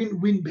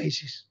win-win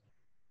basis.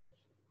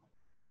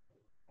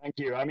 Thank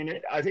you. I mean,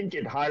 I think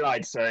it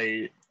highlights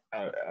a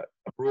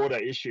broader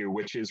issue,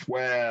 which is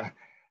where,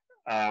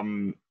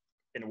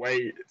 in a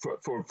way,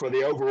 for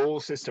the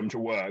overall system to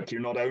work, you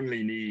not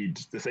only need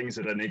the things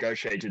that are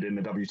negotiated in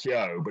the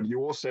WTO, but you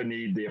also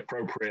need the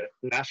appropriate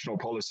national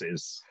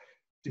policies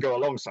to go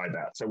alongside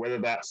that. So whether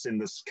that's in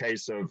this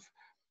case of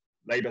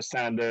labor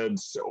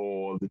standards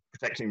or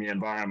protecting the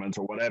environment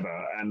or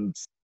whatever. And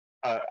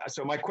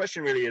so my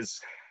question really is,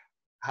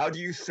 how do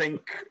you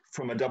think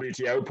from a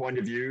WTO point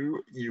of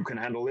view you can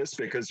handle this?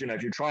 Because, you know,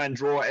 if you try and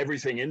draw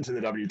everything into the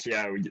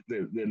WTO,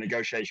 the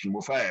negotiation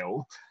will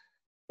fail.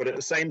 But at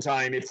the same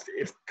time,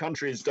 if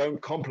countries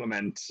don't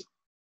complement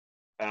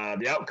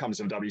the outcomes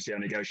of WTO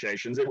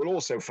negotiations, it will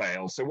also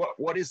fail. So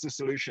what is the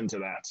solution to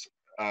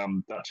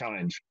that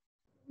challenge?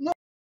 No,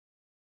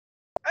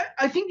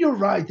 I think you're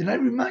right. And I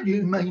remind you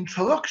in my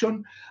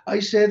introduction,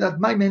 I said that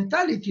my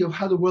mentality of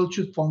how the world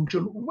should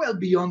function well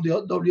beyond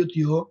the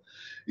WTO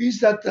is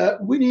that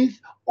we need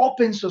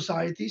open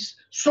societies,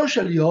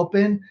 socially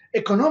open,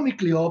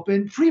 economically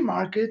open, free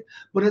market,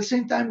 but at the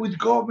same time with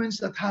governments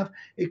that have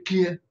a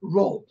clear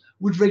role,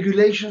 with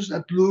regulations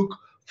that look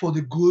for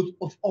the good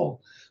of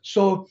all.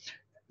 So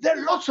there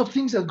are lots of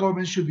things that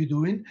governments should be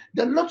doing.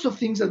 There are lots of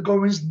things that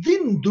governments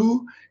didn't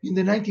do in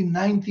the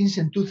 1990s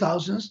and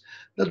 2000s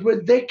that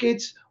were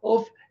decades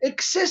of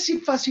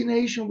excessive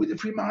fascination with the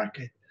free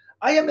market.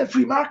 I am a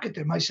free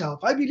marketer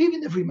myself. I believe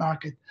in the free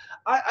market.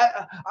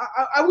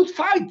 I would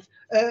fight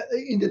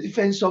in the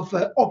defense of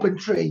open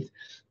trade.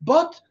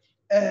 But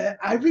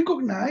I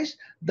recognize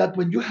that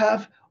when you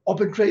have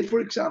open trade, for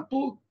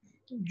example,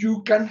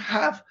 you can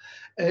have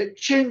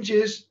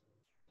changes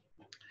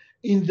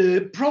in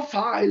the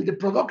profile, the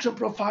production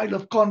profile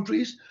of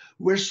countries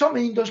where some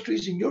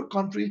industries in your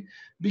country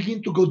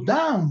begin to go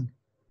down.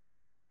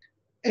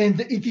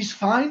 And it is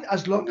fine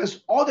as long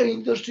as other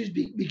industries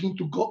begin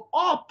to go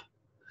up.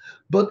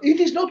 But it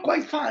is not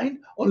quite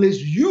fine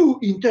unless you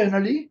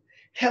internally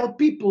help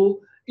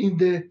people in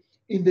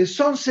the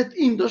sunset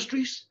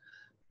industries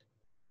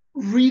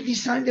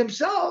redesign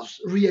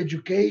themselves,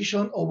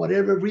 re-education or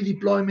whatever,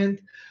 redeployment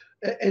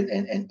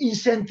and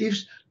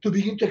incentives to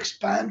begin to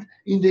expand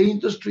in the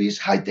industries,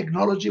 high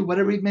technology,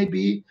 whatever it may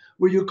be,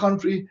 where your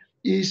country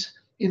is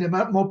in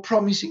a more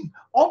promising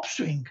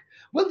upswing.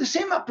 Well, the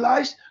same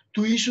applies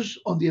to issues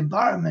on the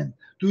environment,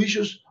 to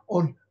issues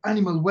on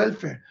animal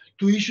welfare,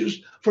 to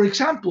issues, for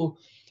example,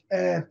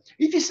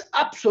 it is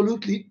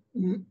absolutely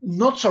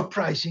not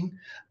surprising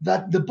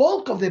that the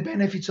bulk of the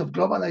benefits of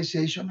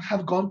globalization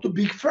have gone to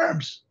big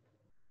firms.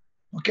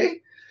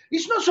 Okay?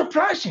 It's not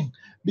surprising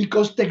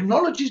because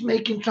technology is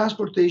making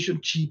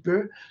transportation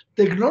cheaper,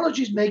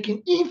 technology is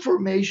making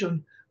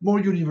information more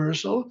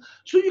universal.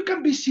 So you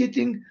can be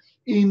sitting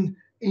in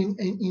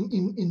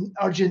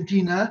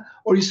Argentina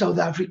or in South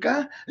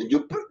Africa, and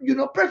you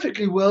know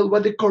perfectly well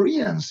what the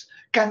Koreans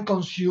can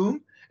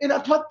consume and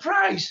at what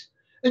price.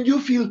 And you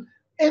feel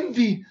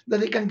envy that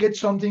they can get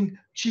something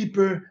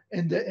cheaper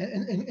and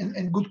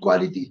good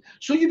quality.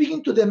 So you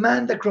begin to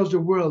demand across the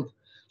world.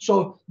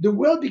 So the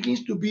world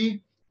begins to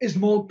be a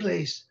small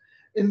place.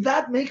 And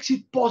that makes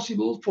it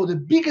possible for the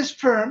biggest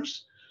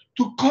firms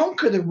to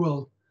conquer the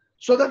world.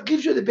 So that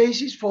gives you the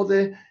basis for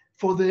the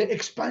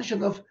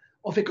expansion of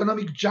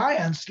economic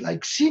giants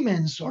like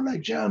Siemens or like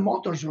General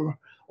Motors or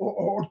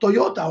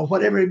Toyota or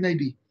whatever it may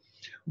be.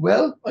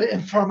 Well,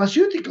 and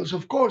pharmaceuticals,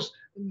 of course,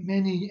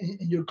 many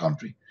in your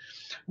country.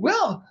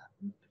 Well,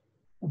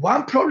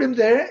 one problem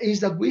there is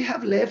that we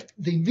have left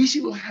the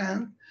invisible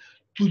hand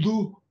to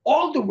do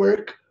all the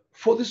work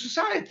for the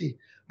society.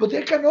 But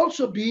there can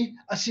also be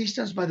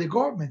assistance by the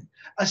government,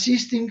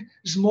 assisting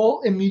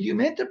small and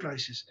medium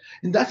enterprises.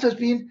 And that has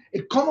been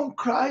a common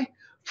cry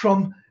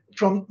from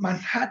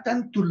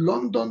Manhattan to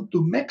London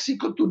to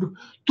Mexico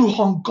to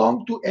Hong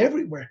Kong to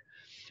everywhere.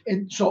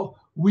 And so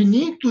we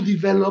need to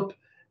develop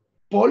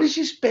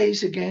policy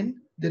space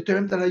again, the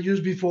term that I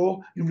used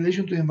before in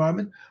relation to the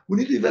environment. We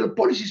need to develop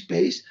policy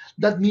space.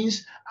 That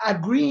means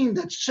agreeing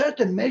that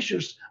certain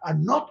measures are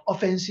not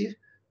offensive,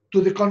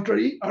 to the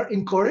contrary, are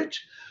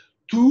encouraged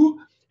to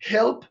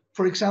help,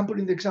 for example,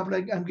 in the example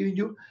I'm giving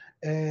you,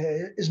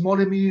 small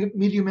and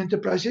medium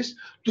enterprises,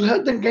 to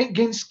help them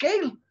gain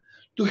scale,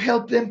 to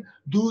help them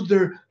do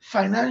their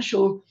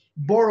financial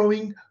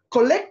borrowing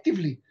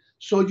collectively.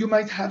 So you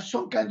might have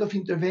some kind of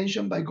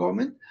intervention by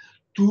government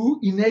to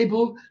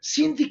enable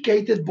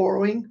syndicated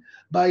borrowing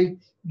by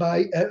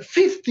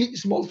 50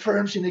 small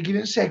firms in a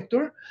given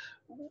sector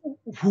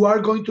who are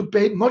going to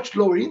pay much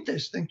lower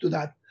interest thanks to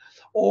that.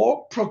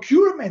 Or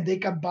procurement, they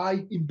can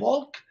buy in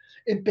bulk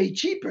and pay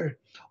cheaper,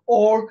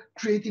 or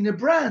creating a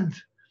brand.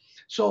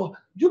 So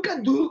you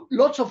can do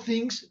lots of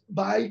things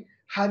by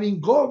having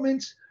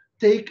governments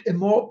take a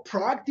more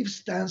proactive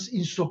stance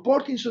in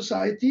supporting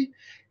society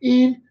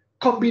in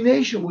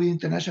combination with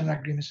international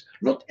agreements.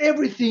 Not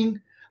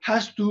everything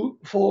has to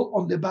fall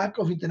on the back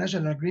of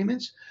international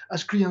agreements,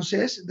 as Creon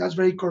says. That's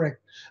very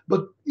correct.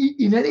 But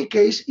in any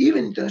case,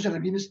 even international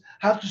agreements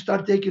have to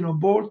start taking on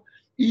board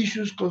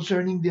issues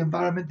concerning the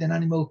environment and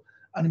animal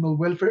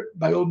welfare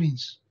by all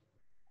means.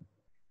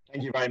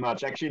 Thank you very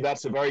much. Actually,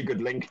 that's a very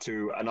good link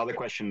to another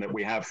question that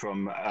we have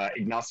from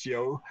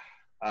Ignacio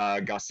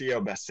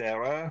Garcia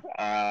Becerra.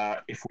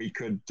 If we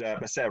could,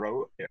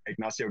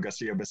 Ignacio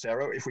Garcia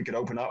Becerra, if we could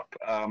open up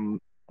and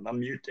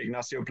unmute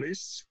Ignacio,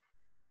 please.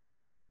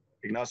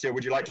 Ignacio,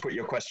 would you like to put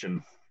your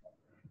question?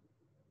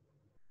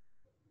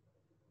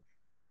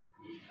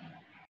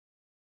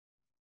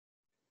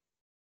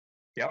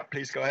 Yeah,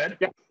 please go ahead.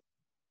 Yeah.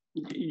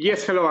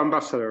 Yes, hello,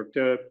 Ambassador.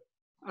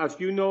 As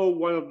you know,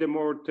 one of the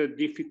more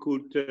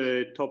difficult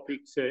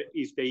topics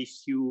is the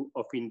issue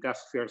of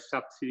industrial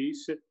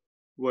subsidies,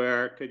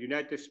 where the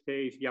United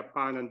States,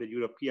 Japan, and the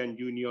European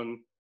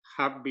Union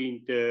have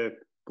been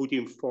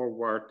putting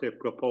forward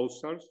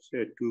proposals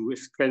to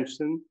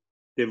strengthen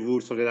the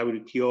rules of the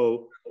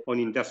WTO on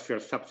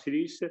industrial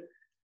subsidies.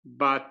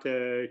 But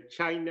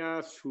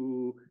China,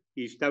 through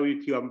its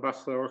WTO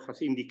ambassador,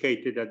 has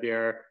indicated that they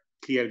are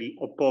clearly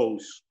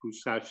opposed to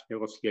such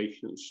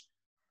negotiations.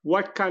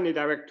 What can a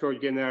Director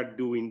General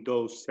do in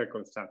those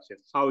circumstances?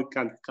 How it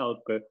can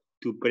help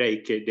to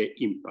break the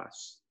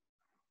impasse?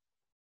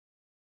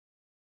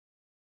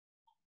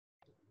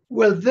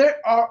 Well,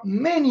 there are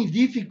many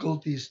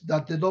difficulties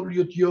that the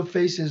WTO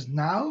faces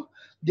now.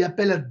 The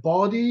appellate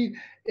body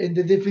and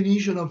the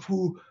definition of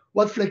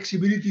what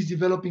flexibilities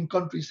developing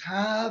countries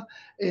have,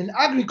 and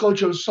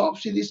agricultural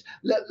subsidies,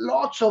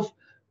 lots of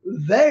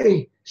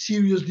very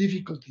serious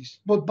difficulties.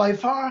 But by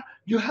far,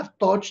 you have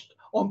touched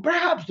on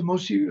perhaps the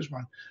most serious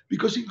one,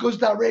 because it goes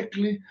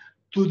directly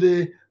to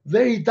the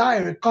very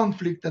dire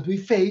conflict that we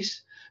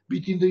face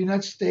between the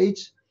United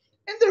States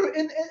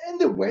and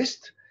the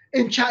West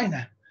and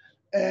China.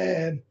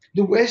 The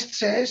West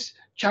says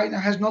China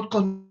has not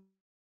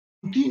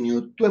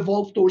continued to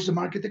evolve towards the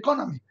market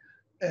economy.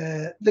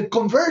 The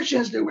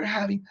convergence that we're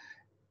having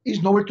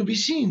is nowhere to be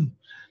seen.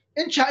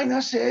 And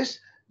China says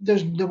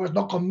there was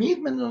no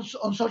commitment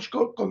on such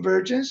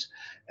convergence.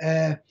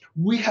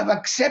 We have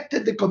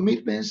accepted the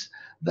commitments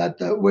that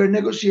were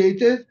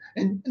negotiated,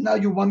 and now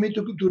you want me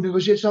to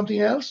negotiate something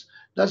else?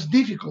 That's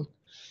difficult.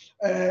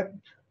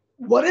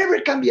 Whatever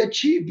can be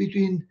achieved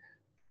between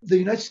the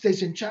United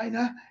States and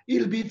China,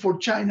 it'll be for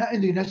China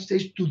and the United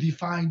States to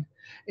define.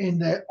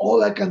 And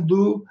all I can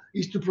do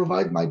is to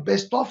provide my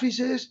best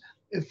offices,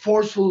 a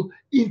forceful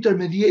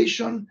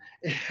intermediation,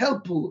 a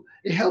helpful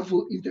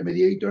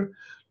intermediator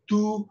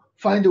to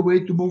find a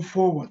way to move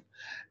forward.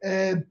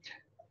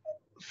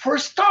 For a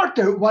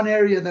starter, one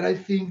area that I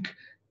think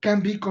can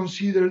be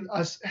considered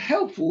as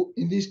helpful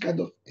in this kind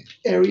of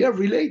area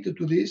related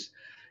to this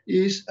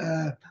is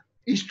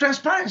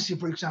transparency,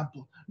 for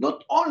example,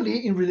 not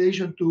only in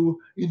relation to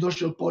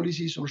industrial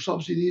policies or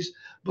subsidies,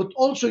 but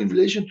also in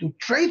relation to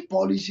trade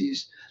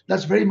policies.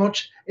 That's very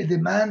much a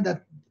demand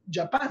that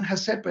Japan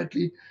has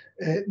separately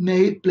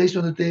placed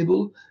on the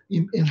table,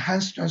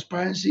 enhanced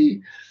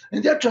transparency,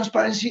 and their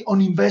transparency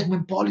on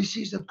investment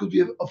policies that could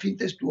be of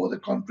interest to other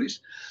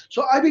countries.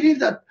 So I believe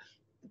that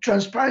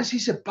transparency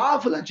is a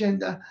powerful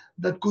agenda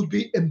that could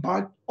be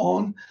embarked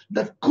on,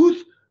 that could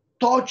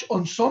touch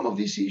on some of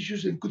these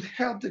issues and could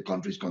help the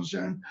countries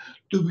concerned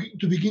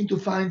to begin to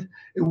find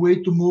a way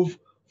to move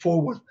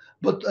forward.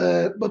 But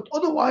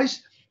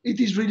otherwise, it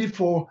is really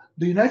for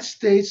the United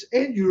States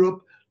and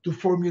Europe to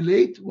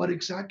formulate what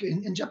exactly,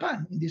 and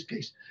Japan in this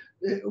case,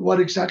 what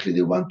exactly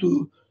they want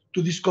to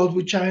discuss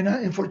with China,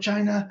 and for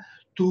China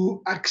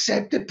to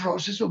accept the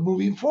process of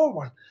moving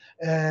forward.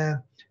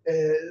 They're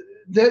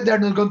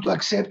not going to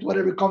accept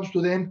whatever comes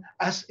to them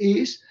as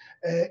is.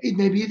 It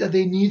may be that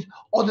they need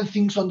other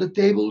things on the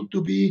table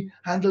to be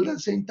handled at the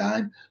same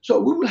time. So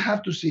we will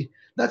have to see.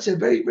 That's a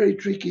very, very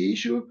tricky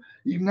issue.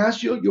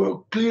 Ignacio,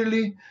 you're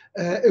clearly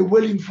a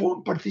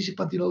well-informed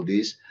participant in all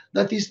this.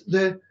 That is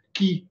the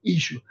key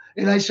issue.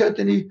 And I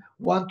certainly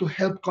want to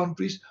help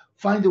countries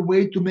find a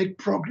way to make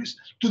progress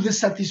to the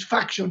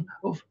satisfaction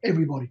of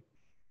everybody.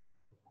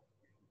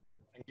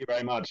 Thank you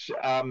very much.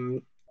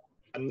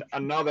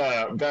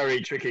 Another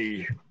very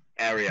tricky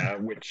area,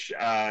 which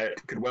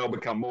could well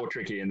become more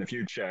tricky in the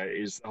future,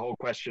 is the whole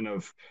question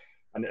of,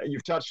 and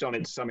you've touched on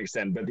it to some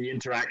extent, but the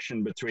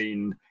interaction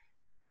between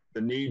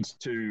the need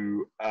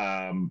to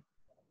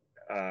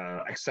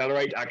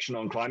accelerate action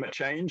on climate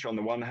change on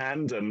the one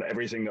hand, and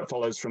everything that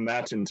follows from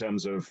that in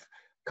terms of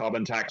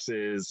carbon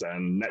taxes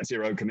and net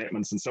zero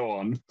commitments and so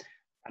on,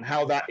 and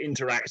how that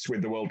interacts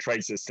with the world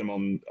trade system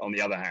on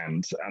the other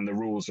hand, and the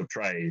rules of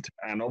trade.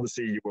 And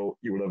obviously you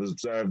will have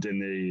observed in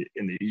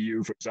the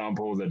EU, for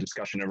example, the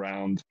discussion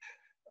around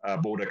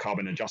border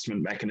carbon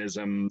adjustment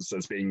mechanisms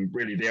as being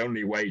really the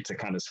only way to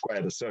kind of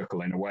square the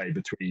circle in a way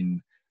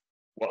between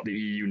what the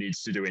EU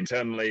needs to do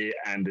internally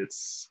and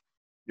its,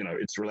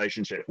 its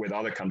relationship with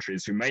other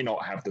countries who may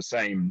not have the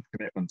same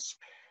commitments.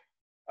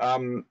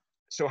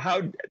 So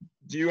how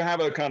do you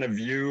have a kind of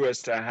view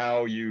as to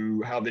how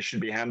this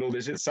should be handled?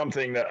 Is it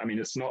something that, I mean,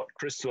 it's not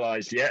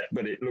crystallized yet,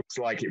 but it looks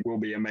like it will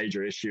be a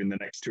major issue in the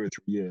next 2 or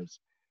 3 years.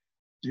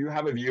 Do you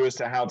have a view as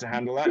to how to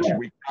handle that? Should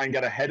we try and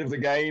get ahead of the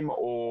game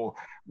or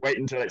wait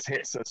until it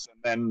hits us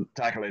and then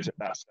tackle it at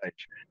that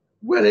stage?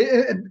 Well,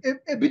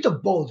 a bit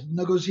of both.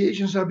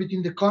 Negotiations are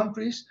between the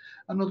countries.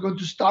 I'm not going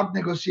to start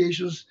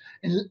negotiations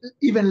in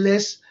even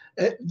less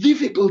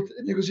difficult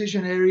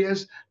negotiation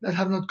areas that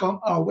have not come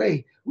our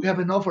way. We have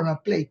enough on our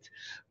plate.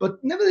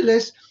 But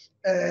nevertheless,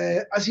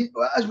 as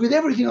with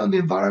everything on the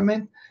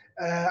environment,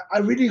 I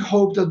really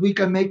hope that we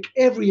can make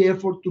every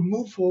effort to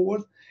move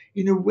forward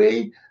in a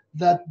way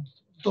that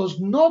does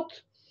not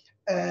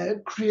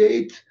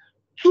create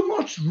too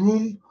much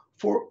room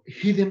for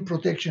hidden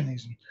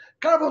protectionism.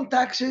 Carbon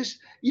taxes,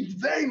 it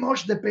very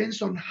much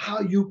depends on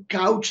how you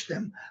couch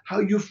them, how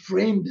you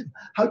frame them,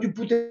 how you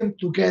put them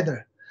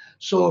together.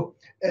 So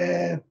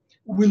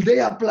will they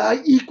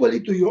apply equally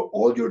to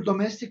all your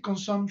domestic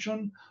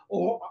consumption,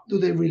 or do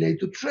they relate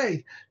to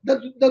trade?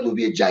 That would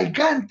be a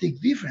gigantic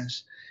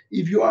difference.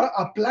 If you are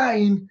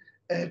applying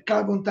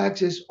carbon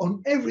taxes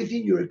on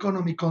everything your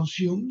economy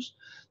consumes,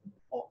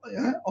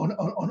 on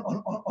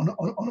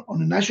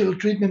a national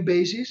treatment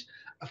basis,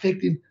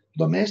 affecting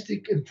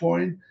domestic and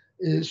foreign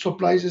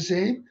supplies the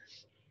same.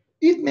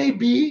 It may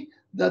be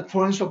that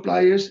foreign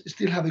suppliers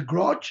still have a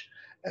grudge.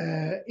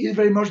 It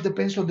very much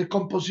depends on the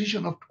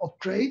composition of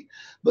trade,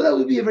 but that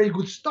would be a very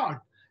good start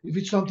if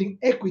it's something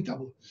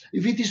equitable.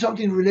 If it is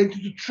something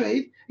related to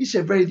trade, it's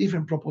a very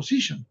different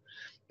proposition.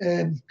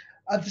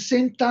 At the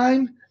same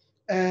time,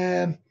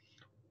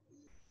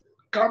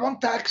 carbon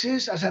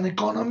taxes, as an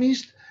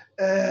economist,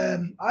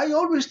 I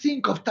always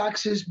think of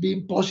taxes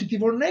being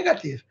positive or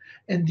negative,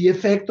 and the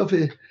effect of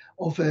a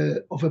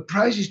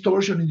price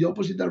distortion in the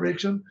opposite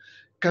direction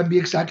can be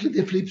exactly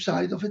the flip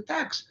side of a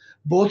tax,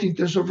 both in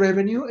terms of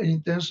revenue and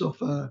in terms of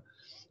the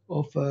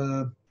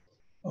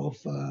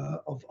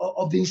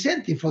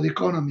incentive for the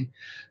economy.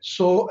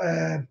 So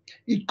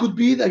it could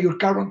be that your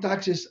carbon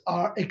taxes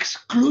are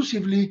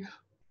exclusively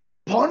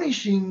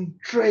punishing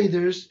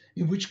traders,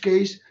 in which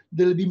case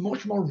there will be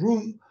much more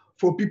room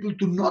for people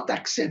to not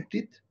accept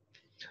it.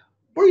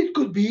 Or it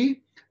could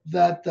be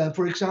that,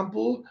 for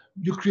example,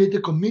 you create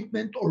a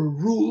commitment or a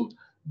rule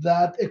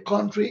that a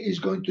country is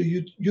going to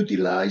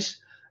utilize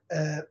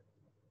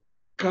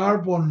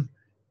carbon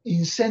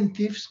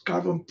incentives,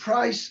 carbon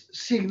price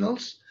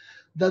signals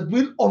that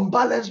will on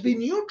balance be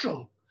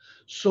neutral.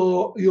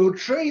 So your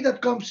trade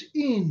that comes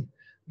in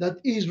that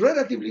is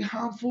relatively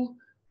harmful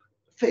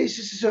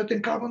faces a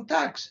certain carbon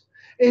tax.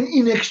 And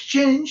in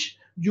exchange,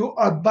 you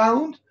are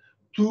bound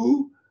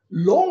to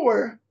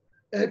lower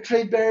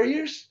trade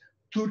barriers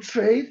to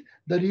trade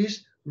that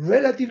is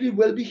relatively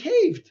well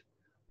behaved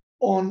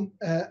on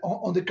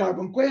the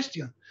carbon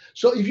question.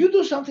 So if you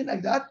do something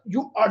like that,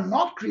 you are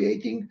not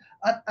creating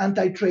an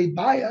anti-trade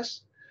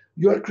bias,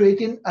 you are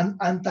creating an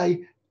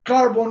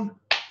anti-carbon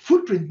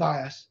footprint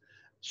bias.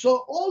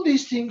 So all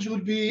these things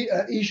would be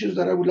issues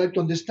that I would like to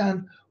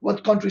understand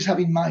what countries have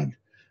in mind.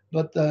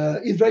 But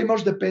it very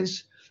much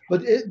depends.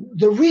 But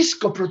the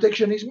risk of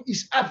protectionism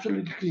is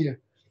absolutely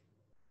clear.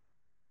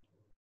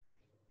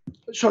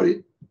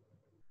 Sorry.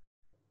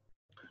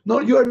 No,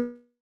 you're.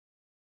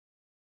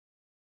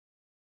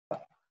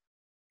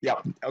 Yeah.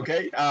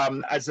 Okay.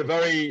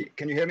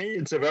 Can you hear me?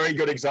 It's a very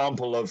good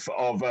example of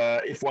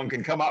if one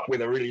can come up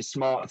with a really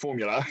smart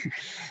formula,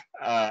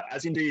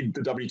 as indeed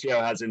the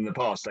WTO has in the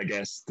past. I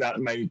guess that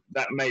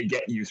may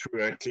get you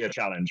through a clear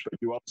challenge, but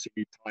you obviously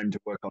need time to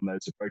work on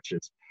those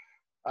approaches.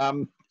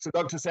 So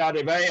Dr.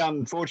 Seade, very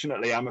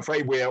unfortunately, I'm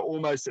afraid we're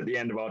almost at the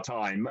end of our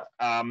time,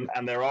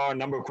 and there are a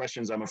number of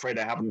questions I'm afraid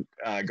I haven't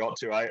got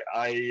to.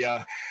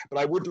 But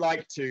I would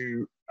like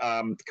to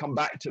come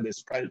back to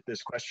this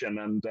question,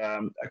 and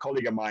a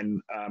colleague of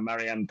mine,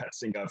 Marianne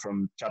Petzinger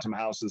from Chatham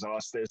House, has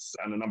asked this,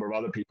 and a number of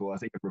other people I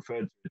think have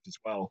referred to it as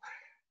well.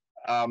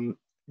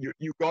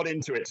 You got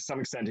into it to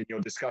some extent in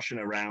your discussion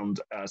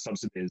around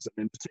subsidies,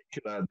 and in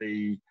particular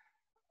the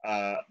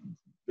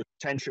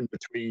tension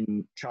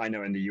between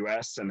China and the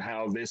US, and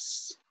how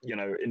this, in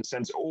a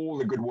sense, all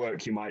the good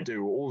work you might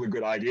do, all the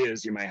good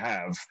ideas you may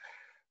have,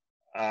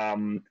 are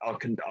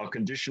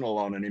conditional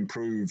on an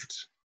improved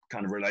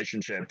kind of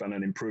relationship and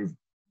an improved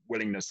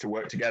willingness to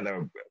work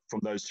together from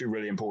those two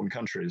really important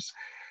countries.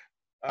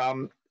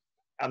 And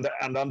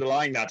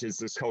underlying that is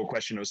this whole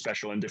question of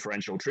special and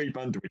differential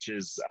treatment, which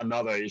is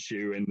another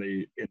issue in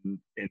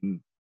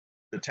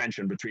the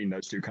tension between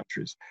those two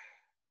countries.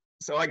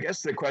 So I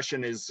guess the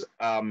question is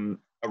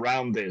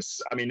around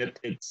this. I mean,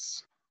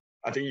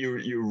 I think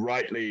you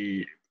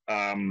rightly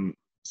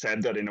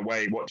said that in a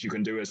way what you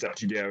can do as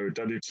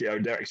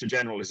WTO Director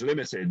General is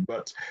limited,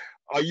 but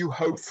are you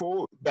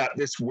hopeful that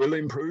this will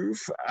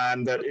improve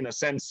and that in a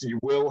sense you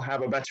will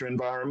have a better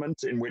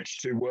environment in which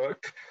to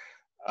work?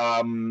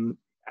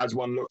 as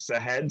one looks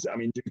ahead? I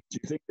mean, do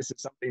you think this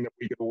is something that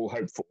we could all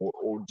hope for,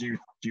 or do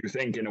you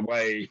think, in a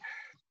way,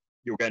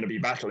 you're going to be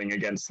battling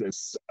against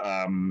this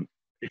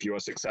if you are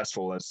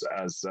successful as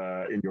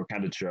in your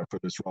candidature for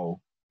this role?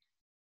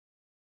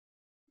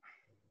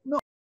 No,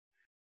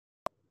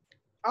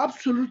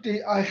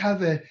 absolutely. I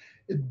have a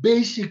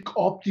basic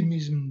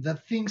optimism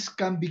that things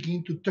can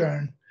begin to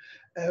turn.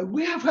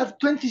 We have had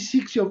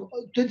 26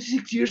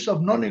 years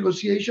of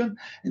non-negotiation,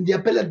 and the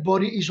appellate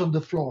body is on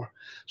the floor.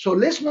 So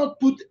let's not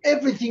put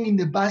everything in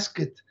the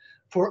basket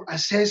for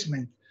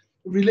assessment.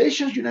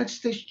 Relations United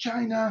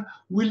States-China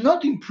will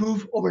not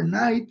improve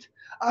overnight.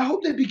 I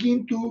hope they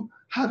begin to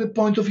have a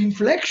point of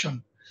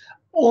inflection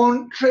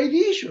on trade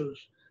issues.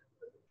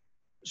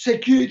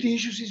 Security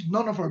issues is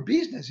none of our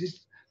business. It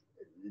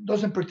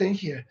doesn't pertain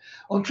here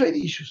on trade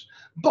issues.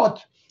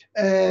 But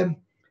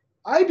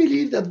I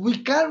believe that we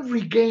can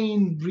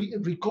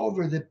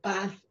recover the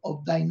path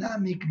of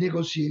dynamic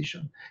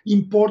negotiation,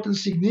 important,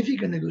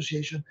 significant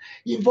negotiation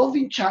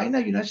involving China,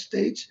 United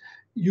States,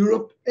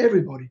 Europe,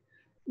 everybody.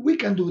 We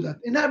can do that.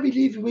 And I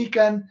believe we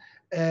can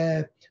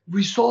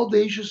resolve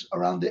the issues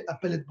around the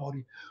appellate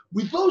body.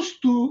 With those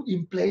two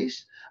in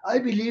place, I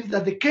believe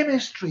that the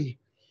chemistry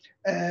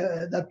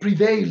that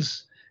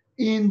prevails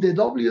in the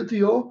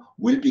WTO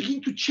will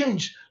begin to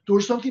change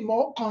towards something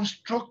more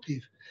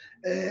constructive.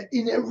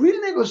 In a real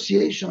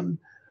negotiation,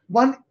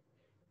 one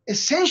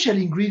essential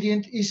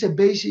ingredient is a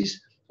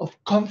basis of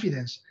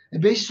confidence, a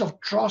basis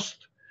of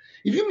trust.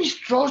 If you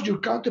mistrust your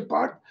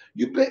counterpart,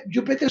 you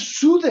better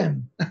sue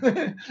them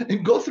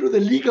and go through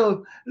the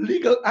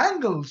legal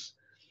angles.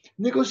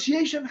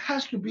 Negotiation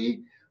has to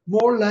be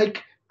more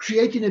like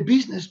creating a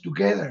business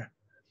together.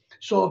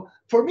 So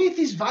for me, it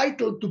is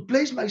vital to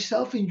place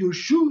myself in your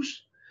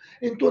shoes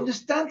and to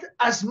understand,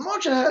 as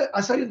much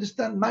as I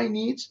understand my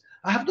needs,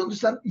 I have to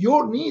understand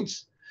your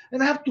needs,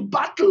 and I have to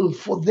battle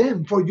for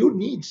them, for your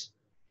needs,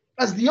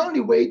 as the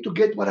only way to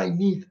get what I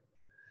need.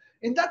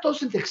 And that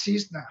doesn't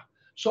exist now.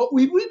 So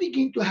we will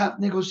begin to have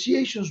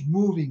negotiations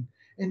moving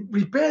and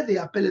repair the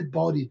appellate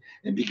body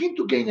and begin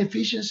to gain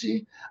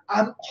efficiency.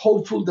 I'm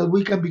hopeful that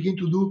we can begin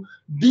to do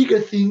bigger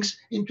things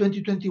in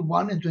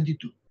 2021 and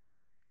 22.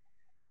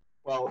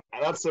 Well,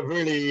 that's a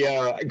really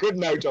a good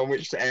note on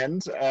which to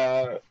end.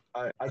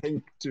 I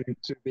think to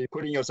be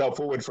putting yourself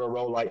forward for a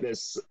role like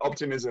this,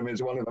 optimism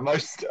is one of the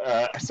most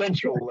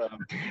essential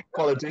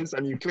qualities,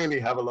 and you clearly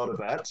have a lot of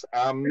that.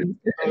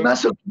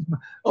 Masochism,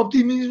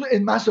 optimism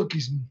and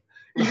masochism.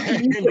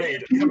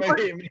 Indeed.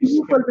 In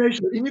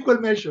equal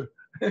measure.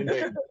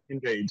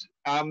 Indeed.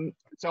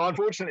 So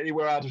unfortunately,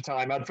 we're out of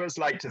time. I'd first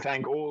like to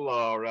thank all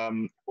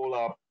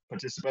our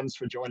participants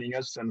for joining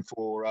us and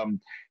for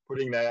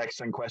putting their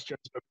excellent questions,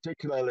 but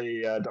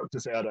particularly Dr.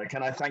 Seade.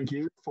 Can I thank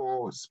you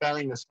for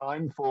sparing this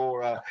time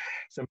for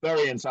some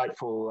very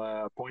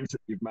insightful points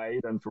that you've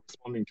made and for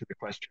responding to the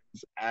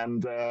questions.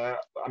 And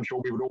I'm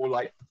sure we would all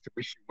like to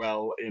wish you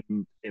well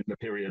in the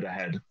period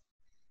ahead.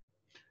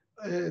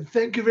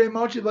 Thank you very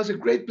much. It was a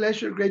great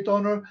pleasure, great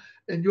honor,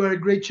 and you are a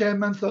great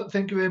chairman.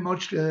 Thank you very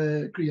much,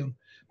 Creon.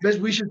 Best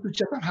wishes to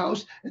Chatham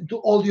House and to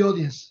all the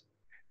audience.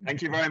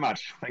 Thank you very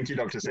much. Thank you,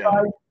 Dr. Seade.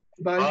 Bye.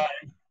 Bye.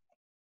 Bye.